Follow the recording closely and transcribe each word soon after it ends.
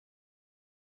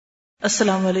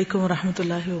السلام علیکم ورحمۃ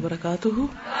اللہ وبرکاتہ۔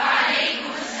 وعلیکم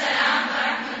السلام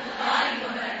ورحمۃ اللہ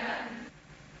وبرکاتہ۔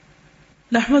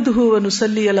 نحمده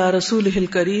ونصلی علی رسولہ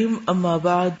الکریم، اما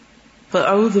بعد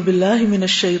فاعوذ باللہ من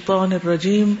الشیطان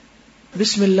الرجیم،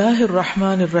 بسم اللہ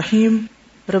الرحمن الرحیم،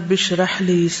 رب اشرح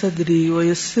لی صدری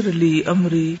ویسر لی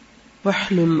امری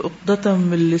واحلل عقدۃ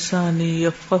من لسانی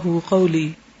یفقهوا قولی۔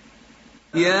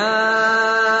 یا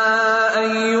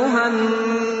ایھا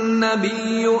النبی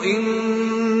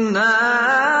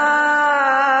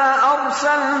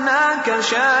أرسلناك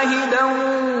شاهدا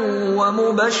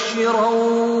ومبشرا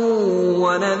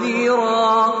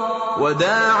ونذيرا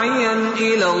وداعيا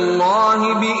إلى الله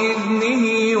بإذنه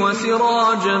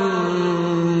وسراجا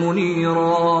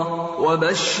منيرا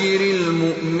وبشر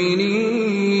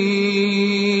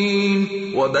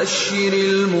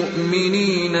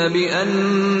المؤمنين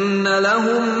بأن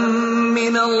لهم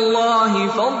من الله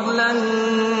فضلا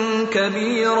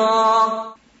كبيرا۔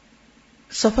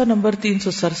 صفحہ نمبر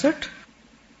 367،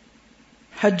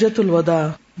 حجۃ الوداع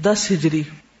 10 ہجری۔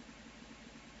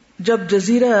 جب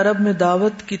جزیرہ عرب میں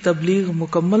دعوت کی تبلیغ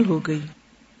مکمل ہو گئی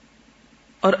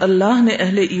اور اللہ نے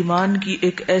اہل ایمان کی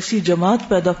ایک ایسی جماعت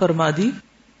پیدا فرما دی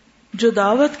جو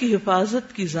دعوت کی حفاظت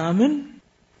کی ضامن،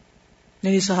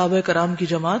 یعنی صحابہ کرام کی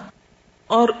جماعت،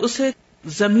 اور اسے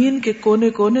زمین کے کونے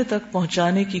کونے تک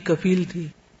پہنچانے کی کفیل تھی،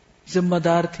 ذمہ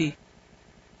دار تھی،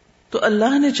 تو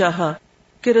اللہ نے چاہا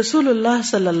کہ رسول اللہ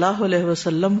صلی اللہ علیہ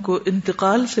وسلم کو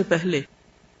انتقال سے پہلے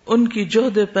ان کی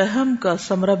جہد پہم کا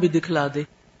ثمرہ بھی دکھلا دے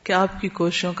کہ آپ کی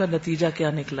کوششوں کا نتیجہ کیا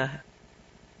نکلا ہے۔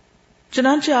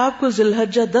 چنانچہ آپ کو ذی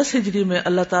الحجہ 10 ہجری میں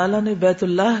اللہ تعالیٰ نے بیت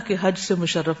اللہ کے حج سے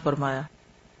مشرف فرمایا۔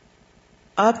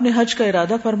 آپ نے حج کا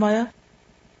ارادہ فرمایا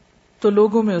تو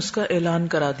لوگوں میں اس کا اعلان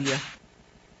کرا دیا۔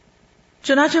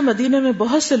 چنانچہ مدینے میں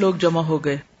بہت سے لوگ جمع ہو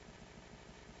گئے۔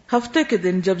 ہفتے کے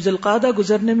دن جب ذی القعدہ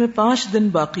گزرنے میں 5 دن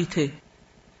باقی تھے،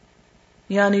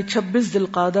 یعنی 26 ذی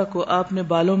القعدہ کو آپ نے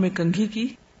بالوں میں کنگھی کی،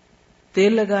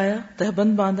 تیل لگایا،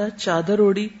 تہبند باندھا، چادر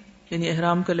اوڑی یعنی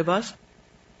احرام کا لباس،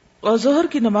 اور ظہر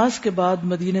کی نماز کے بعد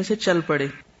مدینے سے چل پڑے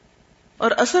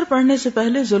اور عصر پڑھنے سے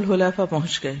پہلے ذوالحلیفہ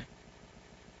پہنچ گئے۔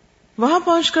 وہاں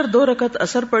پہنچ کر 2 رکعت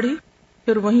عصر پڑھی،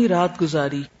 پھر وہیں رات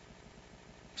گزاری۔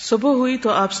 صبح ہوئی تو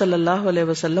آپ صلی اللہ علیہ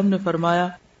وسلم نے فرمایا،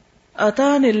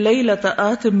 اتانی اللیلۃ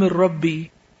آت من ربی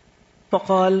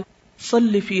فقال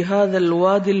صل فی هذا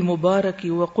الوادی المبارک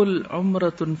وقل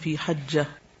عمرۃ فی حجہ۔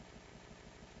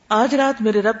 آج رات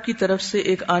میرے رب کی طرف سے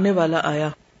ایک آنے والا آیا۔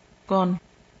 کون؟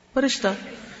 فرشتہ۔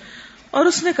 اور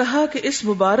اس نے کہا کہ اس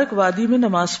مبارک وادی میں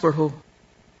نماز پڑھو۔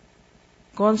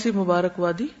 کون سی مبارک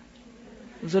وادی؟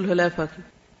 ذوالحلیفہ کی۔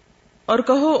 اور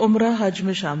کہو عمرہ حج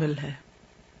میں شامل ہے۔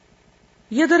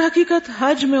 یہ در حقیقت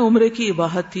حج میں عمرے کی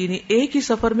اباحت تھی، یعنی ایک ہی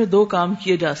سفر میں 2 کام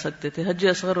کیے جا سکتے تھے، حج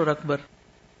اصغر اور اکبر،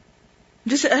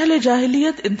 جسے اہل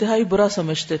جاہلیت انتہائی برا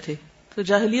سمجھتے تھے، تو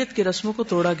جاہلیت کی رسموں کو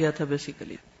توڑا گیا تھا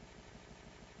بیسیکلی۔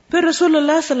 پھر رسول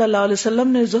اللہ صلی اللہ علیہ وسلم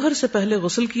نے ظہر سے پہلے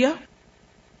غسل کیا،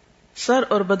 سر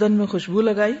اور بدن میں خوشبو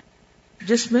لگائی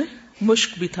جس میں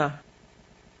مشک بھی تھا،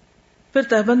 پھر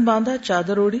تہبند باندھا،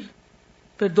 چادر اوڑی،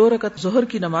 پھر 2 رکعت ظہر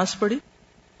کی نماز پڑھی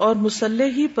اور مصلی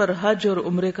ہی پر حج اور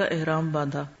عمرے کا احرام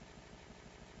باندھا،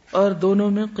 اور دونوں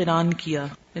میں قران کیا،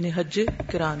 یعنی حج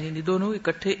قران، یعنی دونوں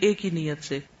اکٹھے ایک ہی نیت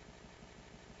سے۔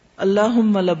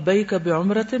 اللہم لبیک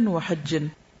بعمرۃ وحج،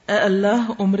 اے اللہ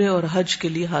عمرے اور حج کے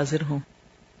لیے حاضر ہوں۔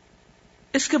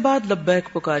 اس کے بعد لبیک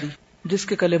پکاری، جس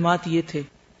کے کلمات یہ تھے،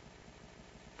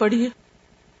 پڑھیے۔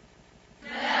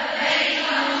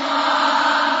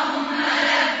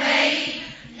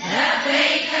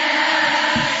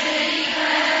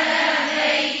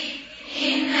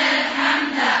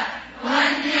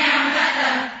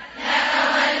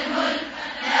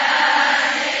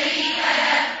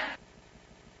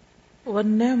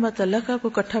 وَالنِّعْمَةَ لَكَ کو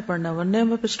کٹھا پڑھنا،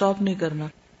 وَالنِّعْمَةَ پہ سٹاپ نہیں کرنا،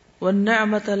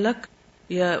 وَالنِّعْمَةَ لَكَ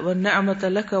یا وَالنِّعْمَةَ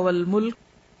لَكَ وَالْمُلْكَ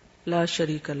لَا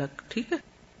شَرِيكَ لَكَ، ٹھیک ہے،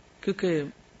 کیونکہ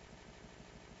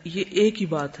یہ ایک ہی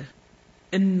بات ہے۔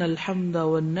 إِنَّ الْحَمْدَ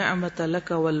وَالنِّعْمَةَ لَكَ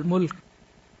وَالْمُلْكَ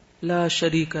لَا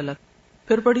شَرِيكَ لَكَ۔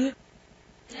 پھر پڑھیے،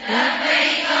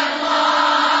 لبیک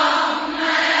اللہم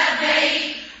لبیک،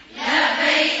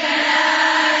 لبیک لا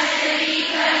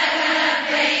شریک لک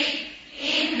لبیک،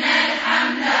 ان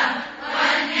الحمد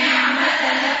والنعمت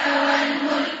لک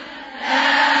والملک لا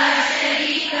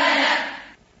شریک لک۔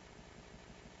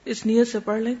 اس نیت سے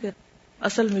پڑھ لیں کہ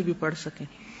اصل میں بھی پڑھ سکیں۔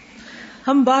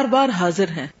 ہم بار بار حاضر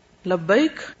ہیں،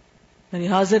 لبیک یعنی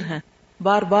حاضر ہیں،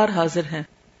 بار بار حاضر ہیں،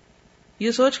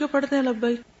 یہ سوچ کے پڑھتے ہیں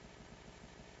لبیک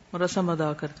اور رسم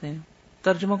ادا کرتے ہیں،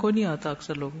 ترجمہ کوئی نہیں آتا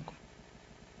اکثر لوگوں کو۔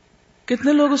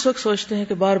 کتنے لوگ اس وقت سوچتے ہیں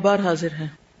کہ بار بار حاضر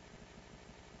ہیں،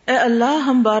 اے اللہ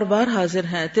ہم بار بار حاضر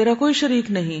ہیں، تیرا کوئی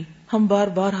شریک نہیں، ہم بار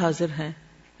بار حاضر ہیں،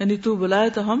 یعنی تو بلائے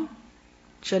تو ہم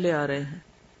چلے آ رہے ہیں.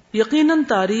 یقیناً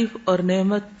تعریف اور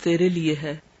نعمت تیرے لیے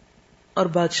ہے اور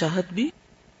بادشاہت بھی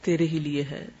تیرے ہی لیے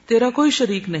ہے، تیرا کوئی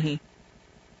شریک نہیں.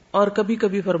 اور کبھی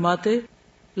کبھی فرماتے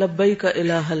لبیک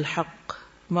الہ الحق،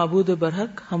 معبود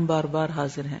برحق ہم بار بار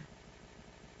حاضر ہیں.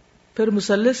 پھر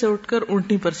مصلی سے اٹھ کر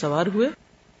اونٹنی پر سوار ہوئے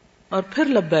اور پھر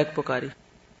لبیک پکاری،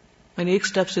 یعنی ایک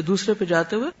سٹیپ سے دوسرے پہ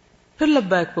جاتے ہوئے پھر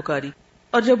لبیک پکاری.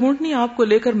 اور جب اونٹنی آپ کو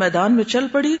لے کر میدان میں چل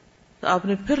پڑی تو آپ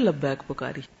نے پھر لبیک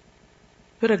پکاری،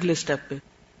 پھر اگلے سٹیپ پہ.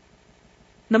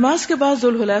 نماز کے بعد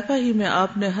ذوالحلیفہ ہی میں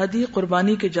آپ نے ہدی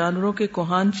قربانی کے جانوروں کے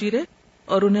کوہان چیرے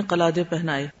اور انہیں قلادے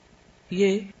پہنائے.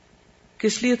 یہ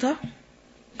کس لیے تھا؟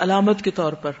 علامت کے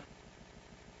طور پر،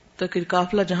 تاکہ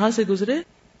قافلہ جہاں سے گزرے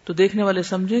تو دیکھنے والے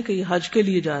سمجھیں کہ یہ حج کے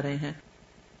لیے جا رہے ہیں،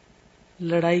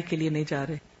 لڑائی کے لیے نہیں جا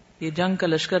رہے. یہ جنگ کا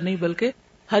لشکر نہیں بلکہ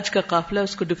حج کا قافلہ،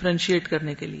 اس کو ڈفرینشیٹ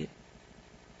کرنے کے لیے.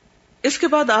 اس کے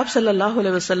بعد آپ صلی اللہ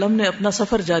علیہ وسلم نے اپنا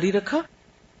سفر جاری رکھا.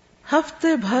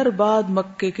 ہفتے بھر بعد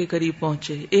مکے کے قریب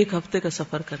پہنچے، ایک ہفتے کا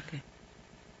سفر کر کے.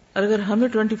 اگر ہمیں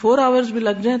 24 آورز بھی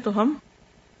لگ جائیں تو ہم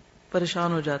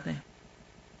پریشان ہو جاتے ہیں.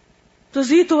 تو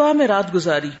ذی طوا میں رات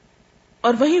گزاری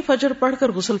اور وہیں فجر پڑھ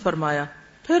کر غسل فرمایا،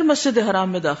 پھر مسجد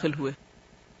حرام میں داخل ہوئے.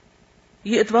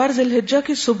 یہ اتوار ذی الحجہ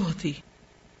کی صبح تھی.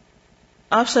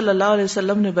 آپ صلی اللہ علیہ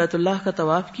وسلم نے بیت اللہ کا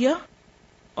طواف کیا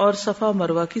اور صفا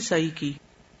مروہ کی سعی کی.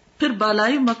 پھر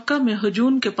بالائی مکہ میں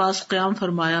ہجون کے پاس قیام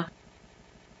فرمایا،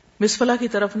 مسفلا کی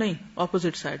طرف نہیں،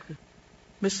 اپوزٹ سائڈ پہ.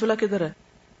 مسفلا کدھر ہے؟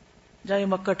 جہاں یہ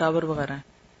مکہ ٹاور وغیرہ ہے،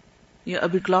 یہ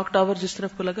ابھی کلاک ٹاور جس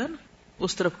طرف کو لگا نا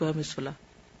اس طرف کو ہے مسفلا،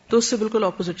 تو اس سے بالکل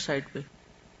اپوزٹ سائڈ پہ.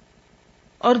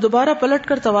 اور دوبارہ پلٹ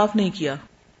کر طواف نہیں کیا،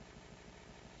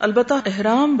 البتہ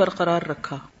احرام برقرار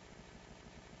رکھا،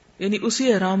 یعنی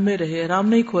اسی احرام میں رہے، احرام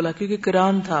نہیں کھولا کیونکہ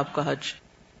قران تھا آپ کا حج.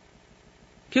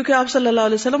 کیونکہ آپ صلی اللہ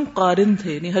علیہ وسلم قارن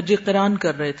تھے، یعنی حج قران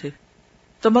کر رہے تھے.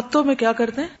 تمتع میں کیا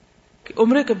کرتے ہیں کہ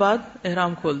عمرے کے بعد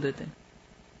احرام کھول دیتے ہیں،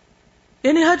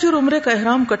 یعنی حج اور عمرے کا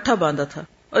احرام کٹھا باندھا تھا.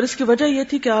 اور اس کی وجہ یہ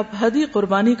تھی کہ آپ ہدی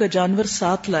قربانی کا جانور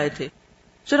ساتھ لائے تھے.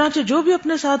 چنانچہ جو بھی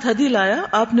اپنے ساتھ ہدی لایا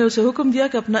آپ نے اسے حکم دیا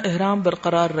کہ اپنا احرام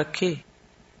برقرار رکھے.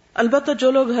 البتہ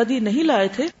جو لوگ ہدی نہیں لائے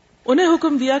تھے انہیں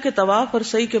حکم دیا کہ طواف اور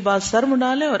سعی کے بعد سر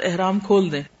منڈا لیں اور احرام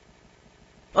کھول دیں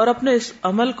اور اپنے اس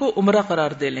عمل کو عمرہ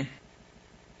قرار دے لیں،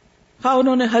 خواہ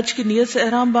انہوں نے حج کی نیت سے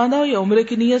احرام باندھا ہو یا عمرے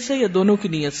کی نیت سے یا دونوں کی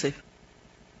نیت سے.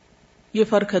 یہ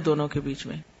فرق ہے دونوں کے بیچ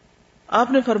میں.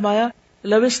 آپ نے فرمایا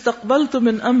لو استقبلت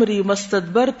من امری ما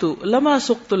استدبرت لما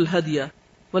سقت الهدی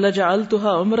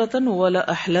ولجعلتها عمرة ولا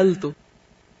احللت.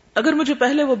 اگر مجھے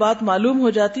پہلے وہ بات معلوم ہو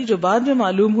جاتی جو بعد میں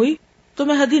معلوم ہوئی تو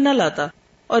میں ہدی نہ لاتا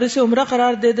اور اسے عمرہ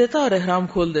قرار دے دیتا اور احرام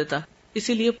کھول دیتا.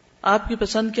 اسی لیے آپ کی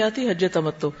پسند کیا تھی؟ حج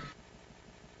تمتع.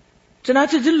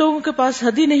 چنانچہ جن لوگوں کے پاس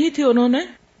ہدی نہیں تھی انہوں نے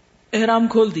احرام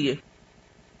کھول دیے.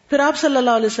 پھر آپ صلی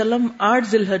اللہ علیہ وسلم 8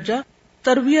 ذی الحجہ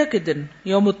ترویہ کے دن،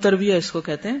 یوم الترویہ اس کو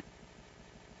کہتے ہیں،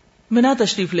 منا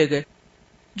تشریف لے گئے.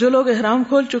 جو لوگ احرام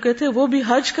کھول چکے تھے وہ بھی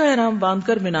حج کا احرام باندھ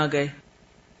کر منا گئے.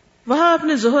 وہاں آپ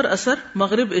نے ظہر، عصر،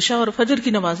 مغرب، عشاء اور فجر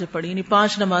کی نمازیں پڑھی، یعنی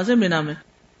 5 نمازیں منا میں،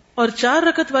 اور 4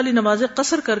 رکعت والی نمازیں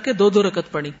قصر کر کے 2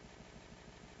 رکعت پڑھی.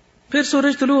 پھر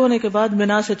سورج طلوع ہونے کے بعد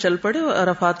منا سے چل پڑے اور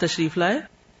عرفات تشریف لائے.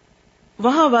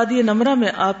 وہاں وادی نمرہ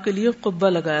میں آپ کے لیے قبہ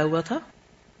لگایا ہوا تھا.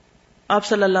 آپ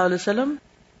صلی اللہ علیہ وسلم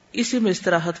اسی میں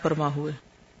استراحت فرما ہوئے.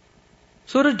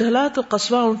 سورج ڈھلا تو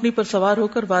قصوہ اونٹنی پر سوار ہو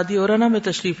کر وادی اورانا میں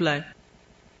تشریف لائے.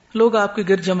 لوگ آپ کے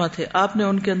گرد جمع تھے. آپ نے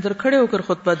ان کے اندر کھڑے ہو کر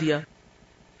خطبہ دیا،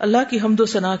 اللہ کی حمد و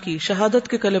ثنا کی، شہادت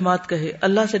کے کلمات کہے،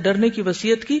 اللہ سے ڈرنے کی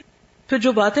وصیت کی. پھر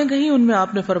جو باتیں کہیں ان میں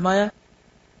آپ نے فرمایا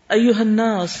ایھا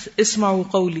الناس اسمعوا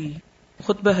قولی.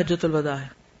 خطبہ حجۃ الوداع ہے.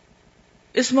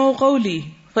 اسمعوا قولی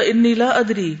فإنی لا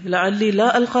ادری لعلی لا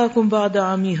القاکم بعد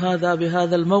عامی ھذا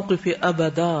بھذا الموقف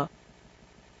ابدا.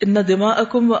 ان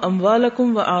دماءکم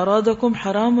واموالکم واعراضکم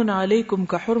حرام علیکم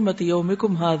کحرمۃ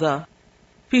یومکم ھذا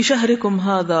فی شہرکم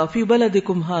ھذا فی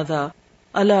بلدکم ھذا.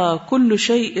 الا کل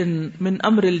شیء من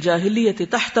امر الجاہلیۃ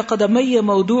تحت قدمی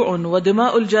موضوع ودماء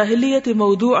الجاہلیۃ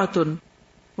موضوعۃ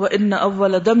وان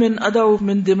اول دم ادعو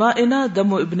من دمائنا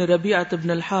دم ابن ربیعۃ بن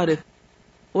الحارث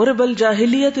ورب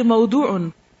الجاہلیۃ موضوع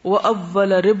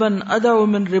واول ربا ادعو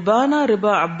من ربانا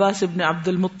ربا عباس بن عبد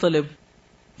المطلب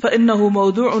فانه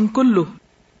موضوع كله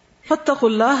فاتقوا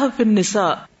الله في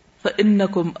النساء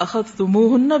فانكم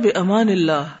اخذتموهن بامان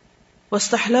الله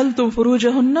واستحللتم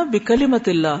فروجهن بكلمة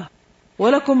الله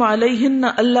وَلَكُمْ عَلَيْهِنَّ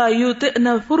أَلَّا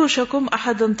يُؤْتِئْنَ فُرُشَكُمْ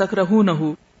أَحَدًا تَكْرَهُونَهُ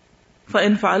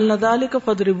فَإِنْ فَعَلْنَ ذَلِكَ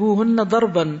فَاضْرِبُوهُنَّ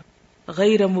ضَرْبًا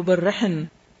غَيْرَ مُبَرِّحٍ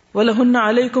وَلَهُنَّ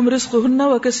عَلَيْكُمْ رِزْقُهُنَّ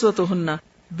وَكِسْوَتُهُنَّ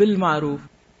بِالْمَعْرُوفِ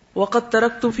وَقَدْ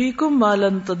تَرَكْتُ فِيكُمْ مَا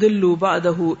لَن تَضِلُّوا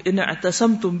بَعْدَهُ إِنِ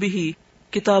اعْتَصَمْتُمْ بِهِ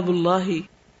كِتَابُ اللَّهِ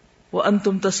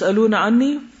وَأَنْتُمْ تَسْأَلُونَ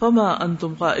عَنِّي فَمَا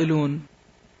أَنْتُمْ قَائِلُونَ.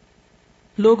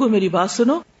 لوگوں میری بات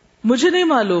سنو، مجھے نہیں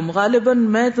معلوم، غالباً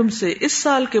میں تم سے اس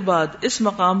سال کے بعد اس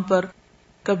مقام پر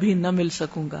کبھی نہ مل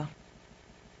سکوں گا۔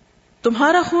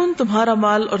 تمہارا خون، تمہارا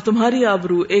مال اور تمہاری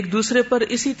آبرو ایک دوسرے پر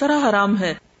اسی طرح حرام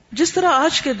ہے جس طرح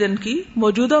آج کے دن کی،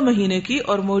 موجودہ مہینے کی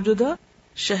اور موجودہ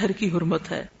شہر کی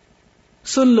حرمت ہے۔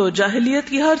 سن لو، جاہلیت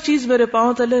کی ہر چیز میرے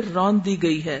پاؤں تلے روند دی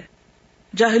گئی ہے۔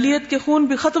 جاہلیت کے خون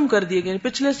بھی ختم کر دیے گئے،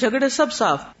 پچھلے جھگڑے سب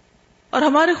صاف، اور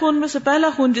ہمارے خون میں سے پہلا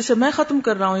خون جسے میں ختم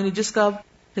کر رہا ہوں، یعنی جس کا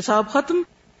حساب ختم،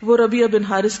 وہ ربیعہ بن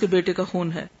حارث کے بیٹے کا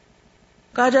خون ہے۔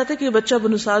 کہا جاتا ہے کہ یہ بچہ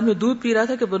بنو سعد میں دودھ پی رہا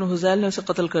تھا کہ بنو حذیل نے اسے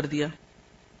قتل کر دیا،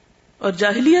 اور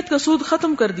جاہلیت کا سود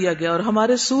ختم کر دیا گیا، اور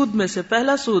ہمارے سود میں سے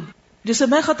پہلا سود جسے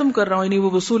میں ختم کر رہا ہوں، یعنی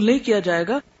وہ وصول نہیں کیا جائے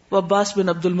گا، وہ عباس بن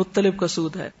عبد المطلب کا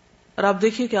سود ہے۔ اور آپ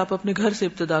دیکھیے کہ آپ اپنے گھر سے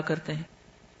ابتدا کرتے ہیں،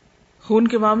 خون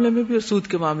کے معاملے میں بھی اور سود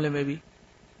کے معاملے میں بھی۔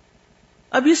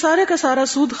 اب یہ سارے کا سارا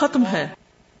سود ختم ہے۔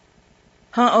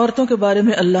 ہاں، عورتوں کے بارے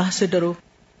میں اللہ سے ڈرو،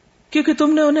 کیونکہ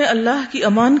تم نے انہیں اللہ کی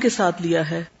امان کے ساتھ لیا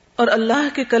ہے اور اللہ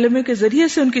کے کلمے کے ذریعے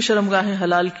سے ان کی شرمگاہیں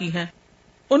حلال کی ہیں۔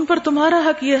 ان پر تمہارا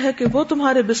حق یہ ہے کہ وہ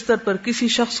تمہارے بستر پر کسی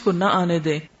شخص کو نہ آنے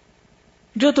دیں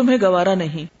جو تمہیں گوارا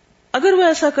نہیں۔ اگر وہ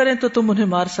ایسا کریں تو تم انہیں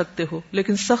مار سکتے ہو،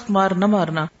 لیکن سخت مار نہ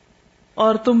مارنا،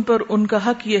 اور تم پر ان کا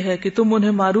حق یہ ہے کہ تم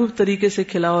انہیں معروف طریقے سے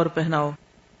کھلاؤ اور پہناؤ۔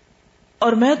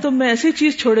 اور میں تم میں ایسی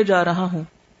چیز چھوڑے جا رہا ہوں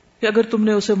کہ اگر تم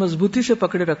نے اسے مضبوطی سے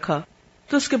پکڑے رکھا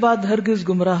تو اس کے بعد ہرگز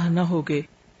گمراہ نہ ہوگے،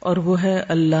 اور وہ ہے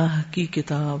اللہ کی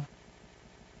کتاب۔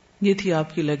 یہ تھی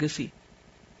آپ کی لیگیسی۔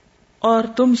 اور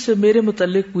تم سے میرے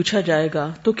متعلق پوچھا جائے گا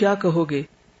تو کیا کہو گے؟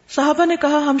 صحابہ نے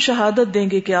کہا، ہم شہادت دیں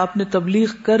گے کہ آپ نے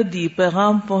تبلیغ کر دی،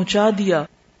 پیغام پہنچا دیا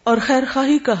اور خیر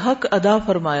خواہی کا حق ادا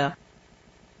فرمایا۔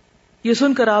 یہ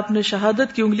سن کر آپ نے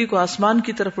شہادت کی انگلی کو آسمان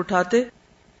کی طرف اٹھاتے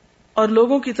اور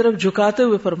لوگوں کی طرف جھکاتے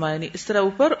ہوئے فرمایا، نہیں اس طرح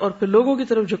اوپر اور پھر لوگوں کی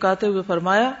طرف جھکاتے ہوئے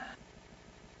فرمایا،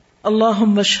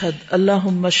 اللہم اشہد،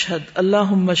 اللہم اشہد،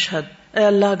 اللہم اشہد، اے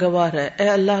اللہ گواہ ہے، اے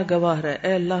اللہ گواہ ہے،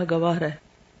 اے اللہ گواہ ہے۔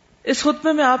 اس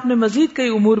خطبے میں آپ نے مزید کئی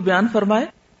امور بیان فرمائے،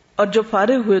 اور جب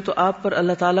فارغ ہوئے تو آپ پر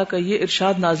اللہ تعالیٰ کا یہ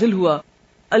ارشاد نازل ہوا،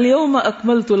 الیوم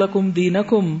اکملت لکم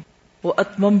دینکم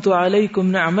واتممت علیکم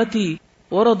نعمتی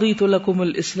ورضیت لکم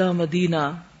الاسلام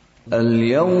دینا۔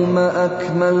 اليوم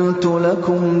أكملت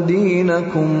لكم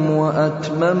دينكم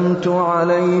وأتممت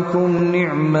عليكم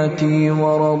نعمتي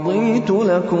ورضيت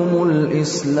لكم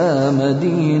الإسلام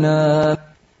دينا۔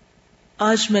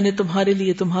 آج میں نے تمہارے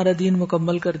لیے تمہارا دین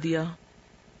مکمل کر دیا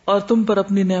اور تم پر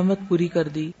اپنی نعمت پوری کر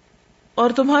دی، اور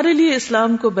تمہارے لیے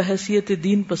اسلام کو بحیثیت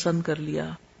دین پسند کر لیا۔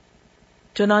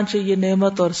 چنانچہ یہ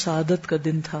نعمت اور سعادت کا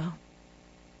دن تھا۔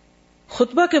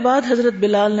 خطبہ کے بعد حضرت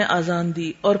بلال نے آذان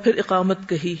دی اور پھر اقامت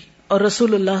کہی، اور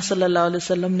رسول اللہ صلی اللہ علیہ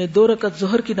وسلم نے 2 رکعت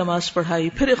ظہر کی نماز پڑھائی،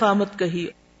 پھر اقامت کہی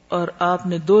اور آپ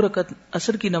نے 2 رکعت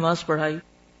عصر کی نماز پڑھائی۔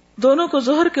 دونوں کو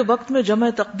ظہر کے وقت میں جمع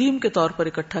تقدیم کے طور پر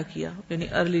اکٹھا کیا، یعنی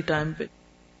ارلی ٹائم پہ،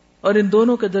 اور ان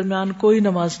دونوں کے درمیان کوئی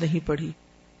نماز نہیں پڑھی،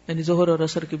 یعنی ظہر اور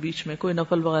عصر کے بیچ میں کوئی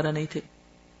نفل وغیرہ نہیں تھے۔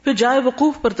 پھر جائے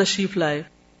وقوف پر تشریف لائے،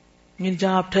 یعنی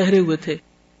جہاں آپ ٹھہرے ہوئے تھے،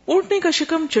 اونٹنی کا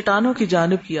شکم چٹانوں کی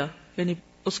جانب کیا، یعنی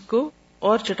اس کو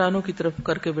اور چٹانوں کی طرف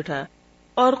کر کے بٹھایا،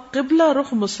 اور قبلہ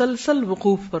رخ مسلسل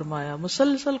وقوف فرمایا،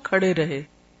 مسلسل کھڑے رہے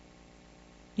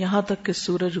یہاں تک کہ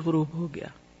سورج غروب ہو گیا۔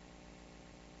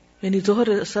 یعنی ظہر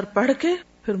اثر پڑھ کے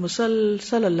پھر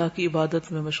مسلسل اللہ کی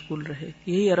عبادت میں مشغول رہے۔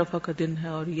 یہی عرفہ کا دن ہے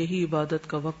اور یہی عبادت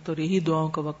کا وقت اور یہی دعاؤں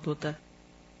کا وقت ہوتا ہے۔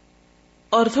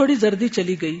 اور تھوڑی زردی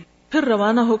چلی گئی، پھر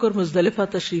روانہ ہو کر مزدلفہ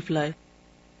تشریف لائے،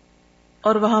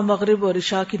 اور وہاں مغرب اور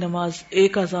عشاء کی نماز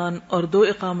 1 اذان اور 2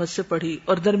 اقامت سے پڑھی،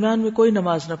 اور درمیان میں کوئی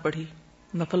نماز نہ پڑھی،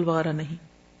 نفل وغیرہ نہیں۔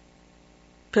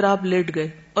 پھر آپ لیٹ گئے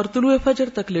اور طلوع فجر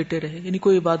تک لیٹے رہے، یعنی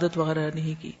کوئی عبادت وغیرہ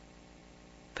نہیں کی۔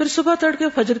 پھر صبح تڑکے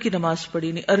فجر کی نماز پڑھی،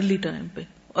 یعنی ارلی ٹائم پہ،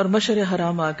 اور مشعر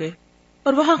حرام آ گئے،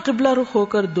 اور وہاں قبلہ رخ ہو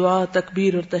کر دعا،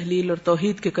 تکبیر اور تحلیل اور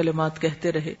توحید کے کلمات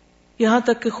کہتے رہے، یہاں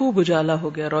تک کہ خوب اجالا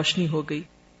ہو گیا، روشنی ہو گئی۔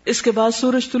 اس کے بعد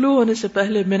سورج طلوع ہونے سے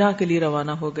پہلے منا کے لیے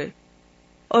روانہ ہو گئے،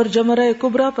 اور جمرہ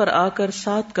کبریٰ پر آ کر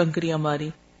 7 کنکریاں ماری،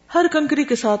 ہر کنکری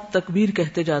کے ساتھ تکبیر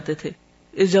کہتے جاتے تھے۔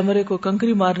 اس جمرے کو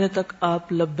کنکری مارنے تک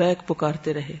آپ لبیک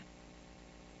پکارتے رہے،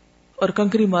 اور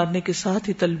کنکری مارنے کے ساتھ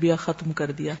ہی تلبیہ ختم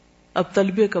کر دیا، اب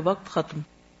تلبیہ کا وقت ختم۔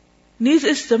 نیز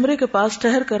اس جمرے کے پاس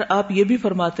ٹھہر کر آپ یہ بھی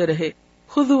فرماتے رہے،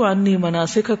 خذوا عنی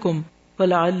مناسککم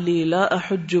فلعلی لا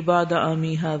احج بعد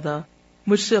عامی ھذا،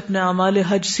 مجھ سے اپنے اعمال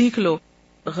حج سیکھ لو،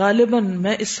 غالباً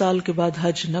میں اس سال کے بعد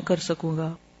حج نہ کر سکوں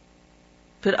گا۔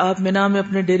 پھر آپ مینا میں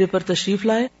اپنے ڈیرے پر تشریف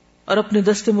لائے اور اپنے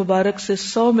دست مبارک سے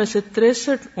 100 میں سے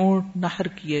 63 اونٹ نحر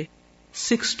کیے،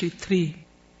 63،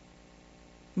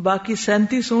 باقی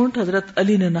 37 اونٹ حضرت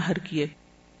علی نے نحر کیے۔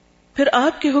 پھر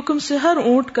آپ کے حکم سے ہر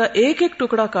اونٹ کا ایک ایک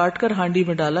ٹکڑا کاٹ کر ہانڈی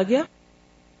میں ڈالا گیا،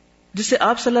 جسے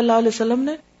آپ صلی اللہ علیہ وسلم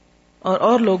نے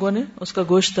اور لوگوں نے اس کا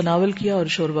گوشت تناول کیا اور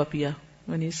شوربہ پیا،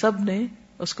 یعنی سب نے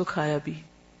اس کو کھایا بھی۔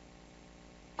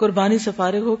 قربانی سے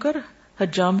فارغ ہو کر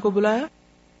حجام کو بلایا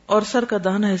اور سر کا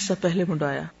دانا حصہ پہلے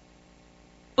منڈایا۔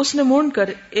 اس نے مونڈ کر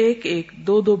ایک ایک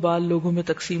دو دو بال لوگوں میں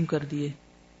تقسیم کر دیے۔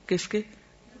 کس کے؟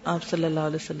 آپ صلی اللہ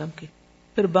علیہ وسلم کے۔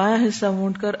 پھر بایاں حصہ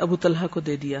مونڈ کر ابو طلحہ کو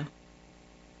دے دیا۔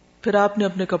 پھر آپ نے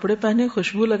اپنے کپڑے پہنے،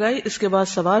 خوشبو لگائی، اس کے بعد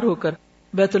سوار ہو کر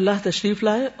بیت اللہ تشریف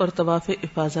لائے اور طواف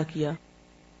افاضہ کیا،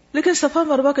 لیکن صفا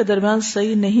مروہ کے درمیان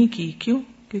سعی نہیں کی۔ کیوں؟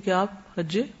 کیونکہ آپ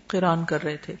حج قران کر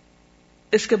رہے تھے۔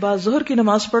 اس کے بعد ظہر کی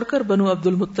نماز پڑھ کر بنو عبد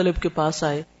المطلب کے پاس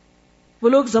آئے، وہ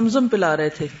لوگ زمزم پلا رہے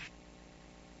تھے۔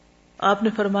 آپ نے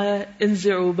فرمایا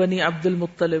انزعوا بنی عبد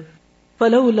المطلب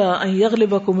فلولا ان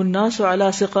یغلبکم الناس علی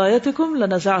سقایتکم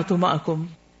لنزعت معکم۔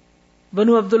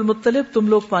 بنو عبد المطلب تم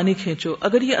لوگ پانی کھینچو،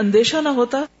 اگر یہ اندیشہ نہ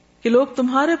ہوتا کہ لوگ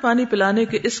تمہارے پانی پلانے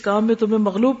کے اس کام میں تمہیں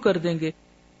مغلوب کر دیں گے،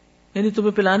 یعنی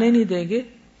تمہیں پلانے نہیں دیں گے،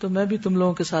 تو میں بھی تم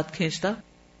لوگوں کے ساتھ کھینچتا۔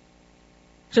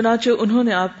 چنانچہ انہوں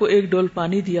نے آپ کو ایک ڈول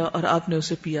پانی دیا اور آپ نے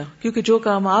اسے پیا، کیونکہ جو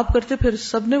کام آپ کرتے پھر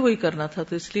سب نے وہی کرنا تھا،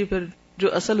 تو اس لیے پھر جو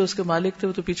اصل اس کے مالک تھے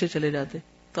وہ تو پیچھے چلے جاتے،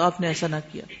 تو آپ نے ایسا نہ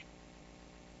کیا۔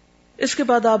 اس کے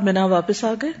بعد آپ منا واپس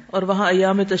آ گئے اور وہاں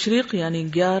ایام تشریق یعنی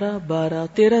 11، 12،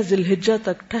 13 ذی الحجہ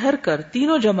تک ٹھہر کر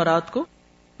تینوں جمرات کو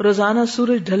روزانہ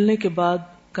سورج ڈھلنے کے بعد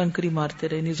کنکری مارتے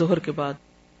رہے، یعنی ظہر کے بعد۔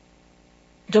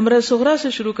 جمرہ صغرا سے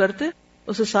شروع کرتے،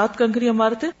 اسے 7 کنکریاں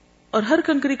مارتے اور ہر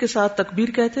کنکری کے ساتھ تکبیر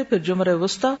کہتے، پھر جمرہ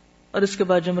وسطیٰ اور اس کے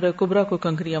بعد جمرہ کبریٰ کو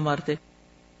کنکریاں مارتے۔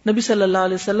 نبی صلی اللہ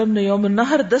علیہ وسلم نے یوم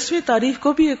النحر 10ویں تاریخ کو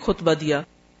بھی ایک خطبہ دیا،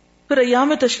 پھر ایام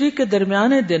تشریق کے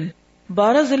درمیانے دن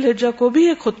 12 ذی الحجہ کو بھی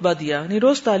ایک خطبہ دیا، یعنی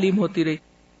روز تعلیم ہوتی رہی،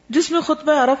 جس میں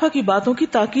خطبہ عرفہ کی باتوں کی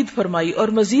تاکید فرمائی اور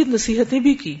مزید نصیحتیں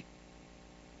بھی کی۔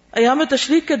 ایام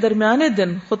تشریق کے درمیانے دن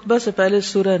خطبہ سے پہلے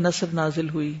سورہ نصر نازل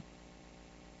ہوئی۔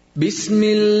 بسم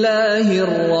اللہ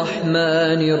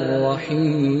الرحمن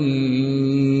الرحیم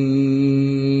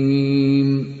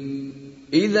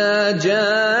اذا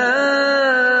جاء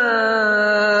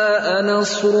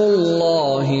نصر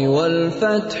اللہ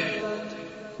والفتح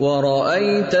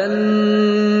ورأيت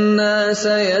الناس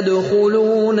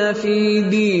يدخلون في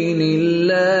دين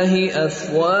الله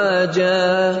أفواجا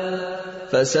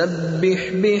فسبح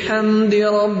بحمد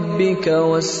ربك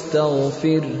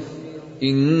واستغفره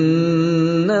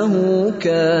إنه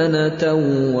كان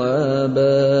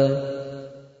توابا۔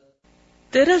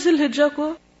 13 ذی الحجہ کو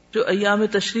جو ایام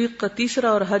تشریق کا تیسرا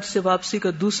اور حج سے واپسی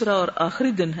کا دوسرا اور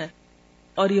آخری دن ہے،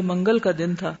 اور یہ منگل کا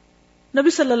دن تھا،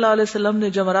 نبی صلی اللہ علیہ وسلم نے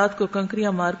جمرات کو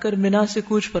کنکریاں مار کر منا سے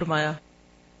کوچ فرمایا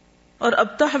اور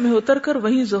ابتح میں اتر کر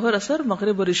وہیں ظہر، عصر،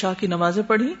 مغرب اور عشاء کی نمازیں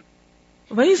پڑھی۔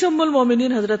 وہیں سے ام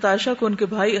المومنین حضرت عائشہ کو ان کے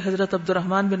بھائی حضرت عبد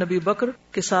الرحمن بن ابی بکر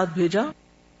کے ساتھ بھیجا،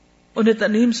 انہیں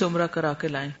تنعیم سے عمرہ کرا کے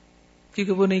لائیں،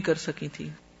 کیونکہ وہ نہیں کر سکی تھی۔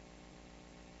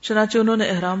 چنانچہ انہوں نے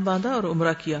احرام باندھا اور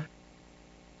عمرہ کیا،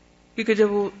 کیونکہ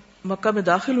جب وہ مکہ میں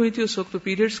داخل ہوئی تھی اس وقت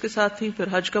پیریڈز کے ساتھ تھی، پھر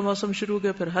حج کا موسم شروع ہو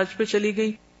گیا، پھر حج پہ چلی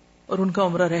گئی اور ان کا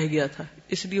عمرہ رہ گیا تھا،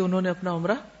 اس لیے انہوں نے اپنا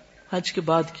عمرہ حج کے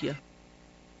بعد کیا۔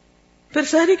 پھر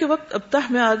سحری کے وقت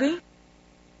ابتح میں آ گئی۔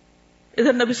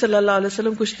 ادھر نبی صلی اللہ علیہ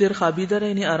وسلم کچھ دیر خوابیدہ رہے،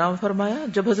 یعنی آرام فرمایا۔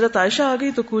 جب حضرت عائشہ آ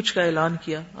گئی تو کوچ کا اعلان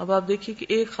کیا۔ اب آپ دیکھیے کہ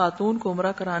ایک خاتون کو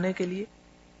عمرہ کرانے کے لیے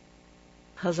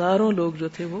ہزاروں لوگ جو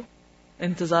تھے وہ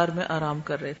انتظار میں آرام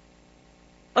کر رہے تھے،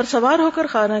 اور سوار ہو کر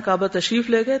خانہ کعبہ تشریف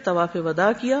لے گئے، طواف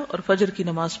وداع کیا اور فجر کی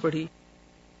نماز پڑھی،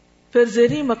 پھر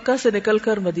زیریں مکہ سے نکل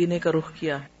کر مدینے کا رخ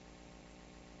کیا۔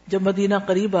 جب مدینہ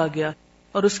قریب آ گیا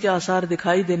اور اس کے آثار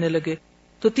دکھائی دینے لگے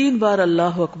تو 3 بار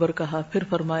اللہ اکبر کہا، پھر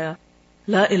فرمایا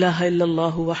لا الہ الا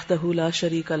اللہ وحدہ لا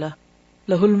شریک لہ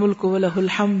لہ الملک ولہ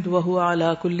الحمد وہو علی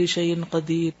کل شیء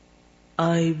قدیر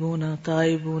آئبون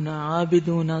تائبون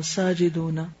عابدون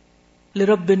ساجدون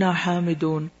لربنا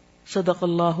حامدون صدق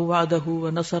اللہ وعدہ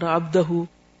ونصر عبدہ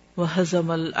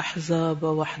وہزم الاحزاب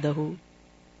وحدہ۔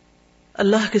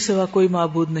 اللہ کے سوا کوئی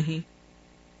معبود نہیں،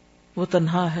 وہ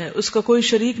تنہا ہے، اس کا کوئی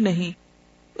شریک نہیں،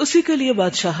 اسی کے لیے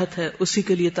بادشاہت ہے، اسی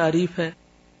کے لیے تعریف ہے،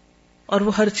 اور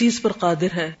وہ ہر چیز پر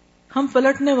قادر ہے۔ ہم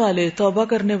پلٹنے والے، توبہ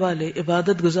کرنے والے،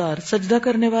 عبادت گزار، سجدہ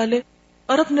کرنے والے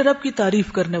اور اپنے رب کی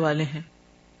تعریف کرنے والے ہیں۔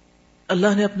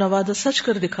 اللہ نے اپنا وعدہ سچ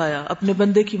کر دکھایا، اپنے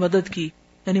بندے کی مدد کی،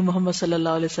 یعنی محمد صلی اللہ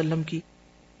علیہ وسلم کی،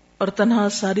 اور تنہا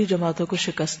ساری جماعتوں کو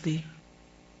شکست دی۔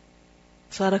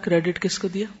 سارا کریڈٹ کس کو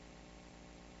دیا؟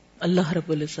 اللہ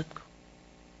رب العزت کو۔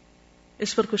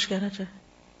 اس پر کچھ کہنا چاہے؟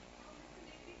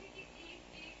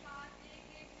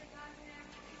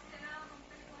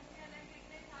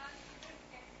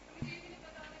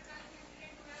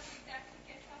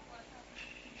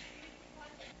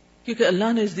 کیونکہ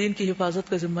اللہ نے اس دین کی حفاظت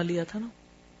کا ذمہ لیا تھا نا،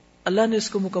 اللہ نے اس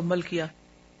کو مکمل کیا،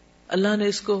 اللہ نے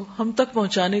اس کو ہم تک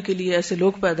پہنچانے کے لیے ایسے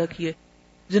لوگ پیدا کیے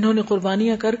جنہوں نے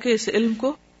قربانیاں کر کے اس علم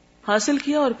کو حاصل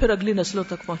کیا اور پھر اگلی نسلوں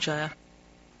تک پہنچایا.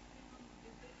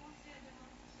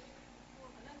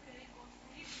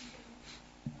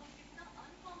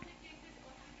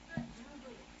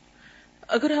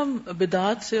 اگر ہم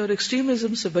بدعات سے اور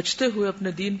ایکسٹریمزم سے بچتے ہوئے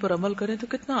اپنے دین پر عمل کریں تو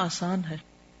کتنا آسان ہے،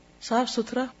 صاف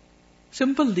ستھرا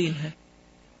سمپل دین ہے.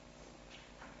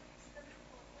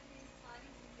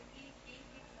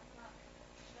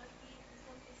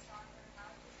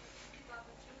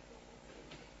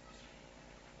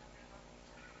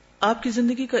 آپ کی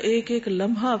زندگی کا ایک ایک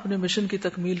لمحہ اپنے مشن کی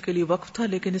تکمیل کے لیے وقف تھا،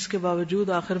 لیکن اس کے باوجود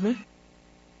آخر میں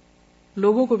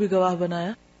لوگوں کو بھی گواہ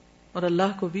بنایا اور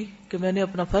اللہ کو بھی کہ میں نے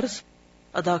اپنا فرض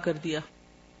ادا کر دیا.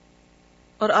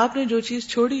 اور آپ نے جو چیز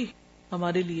چھوڑی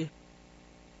ہمارے لیے،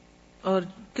 اور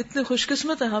کتنے خوش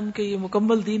قسمت ہیں ہم کہ یہ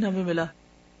مکمل دین ہمیں ملا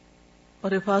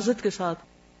اور حفاظت کے ساتھ.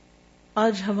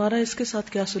 آج ہمارا اس کے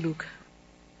ساتھ کیا سلوک ہے،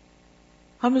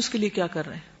 ہم اس کے لیے کیا کر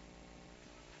رہے ہیں؟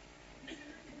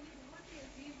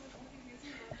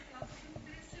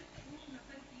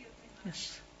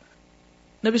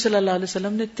 نبی صلی اللہ علیہ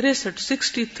وسلم نے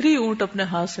 63 اونٹ اپنے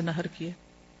ہاتھ سے نہر کیے.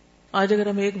 آج اگر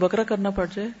ہمیں ایک بکرا کرنا پڑ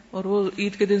جائے اور وہ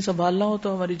عید کے دن سنبھالنا ہو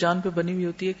تو ہماری جان پہ بنی ہوئی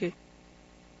ہوتی ہے کہ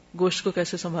گوشت کو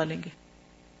کیسے سنبھالیں گے،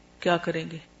 کیا کریں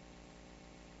گے.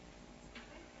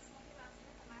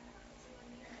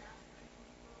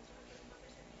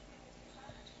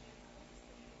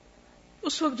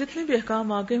 اس وقت جتنے بھی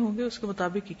احکام آگے ہوں گے اس کے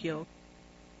مطابق ہی کیا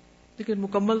ہوگا، لیکن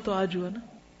مکمل تو آج ہوا نا.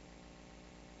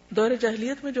 دور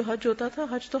جاہلیت میں جو حج ہوتا تھا،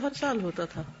 حج تو ہر سال ہوتا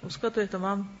تھا، اس کا تو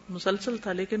اہتمام مسلسل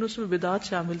تھا، لیکن اس میں بدعات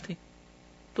شامل تھی،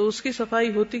 تو اس کی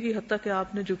صفائی ہوتی گئی حتیٰ کہ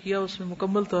آپ نے جو کیا اس میں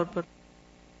مکمل طور پر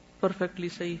پرفیکٹلی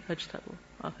صحیح حج تھا وہ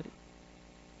آخری.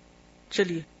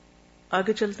 چلیے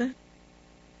آگے چلتے ہیں.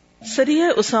 سریہ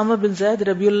اسامہ بن زید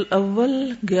ربیع الاول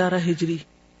 11 ہجری.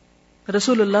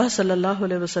 رسول اللہ صلی اللہ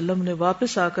علیہ وسلم نے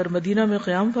واپس آ کر مدینہ میں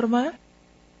قیام فرمایا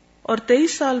اور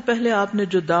 23 سال پہلے آپ نے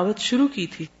جو دعوت شروع کی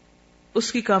تھی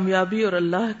اس کی کامیابی اور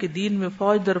اللہ کے دین میں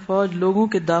فوج در فوج لوگوں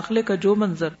کے داخلے کا جو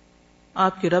منظر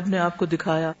آپ کے رب نے آپ کو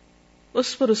دکھایا،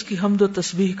 اس پر اس کی حمد و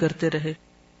تسبیح کرتے رہے.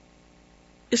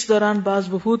 اس دوران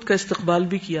بعض وفود کا استقبال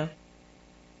بھی کیا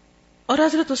اور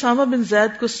حضرت اسامہ بن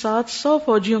زید کو 700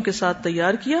 فوجیوں کے ساتھ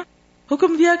تیار کیا.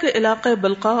 حکم دیا کہ علاقہ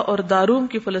بلقاء اور داروم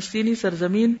کی فلسطینی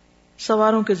سرزمین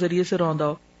سواروں کے ذریعے سے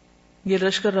رونداؤ. یہ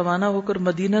لشکر روانہ ہو کر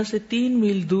مدینہ سے 3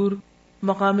 میل دور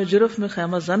مقام جرف میں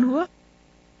خیمہ زن ہوا،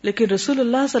 لیکن رسول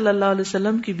اللہ صلی اللہ علیہ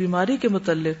وسلم کی بیماری کے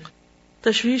متعلق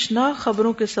تشویشناک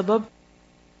خبروں کے سبب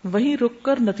وہیں رک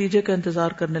کر نتیجے کا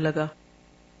انتظار کرنے لگا.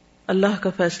 اللہ کا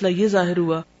فیصلہ یہ ظاہر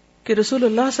ہوا کہ رسول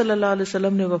اللہ صلی اللہ علیہ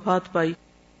وسلم نے وفات پائی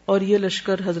اور یہ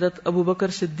لشکر حضرت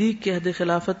ابوبکر صدیق کے عہد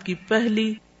خلافت کی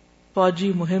پہلی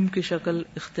فوجی مہم کی شکل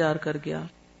اختیار کر گیا.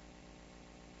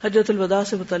 حجۃ الوداع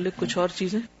سے متعلق کچھ اور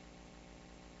چیزیں.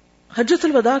 حجۃ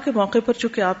الوداع کے موقع پر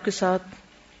چونکہ آپ کے ساتھ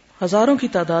ہزاروں کی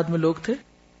تعداد میں لوگ تھے،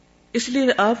 اس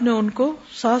لیے آپ نے ان کو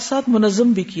ساتھ ساتھ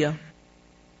منظم بھی کیا.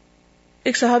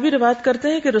 ایک صحابی روایت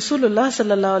کرتے ہیں کہ رسول اللہ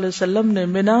صلی اللہ علیہ وسلم نے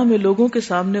منا میں لوگوں کے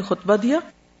سامنے خطبہ دیا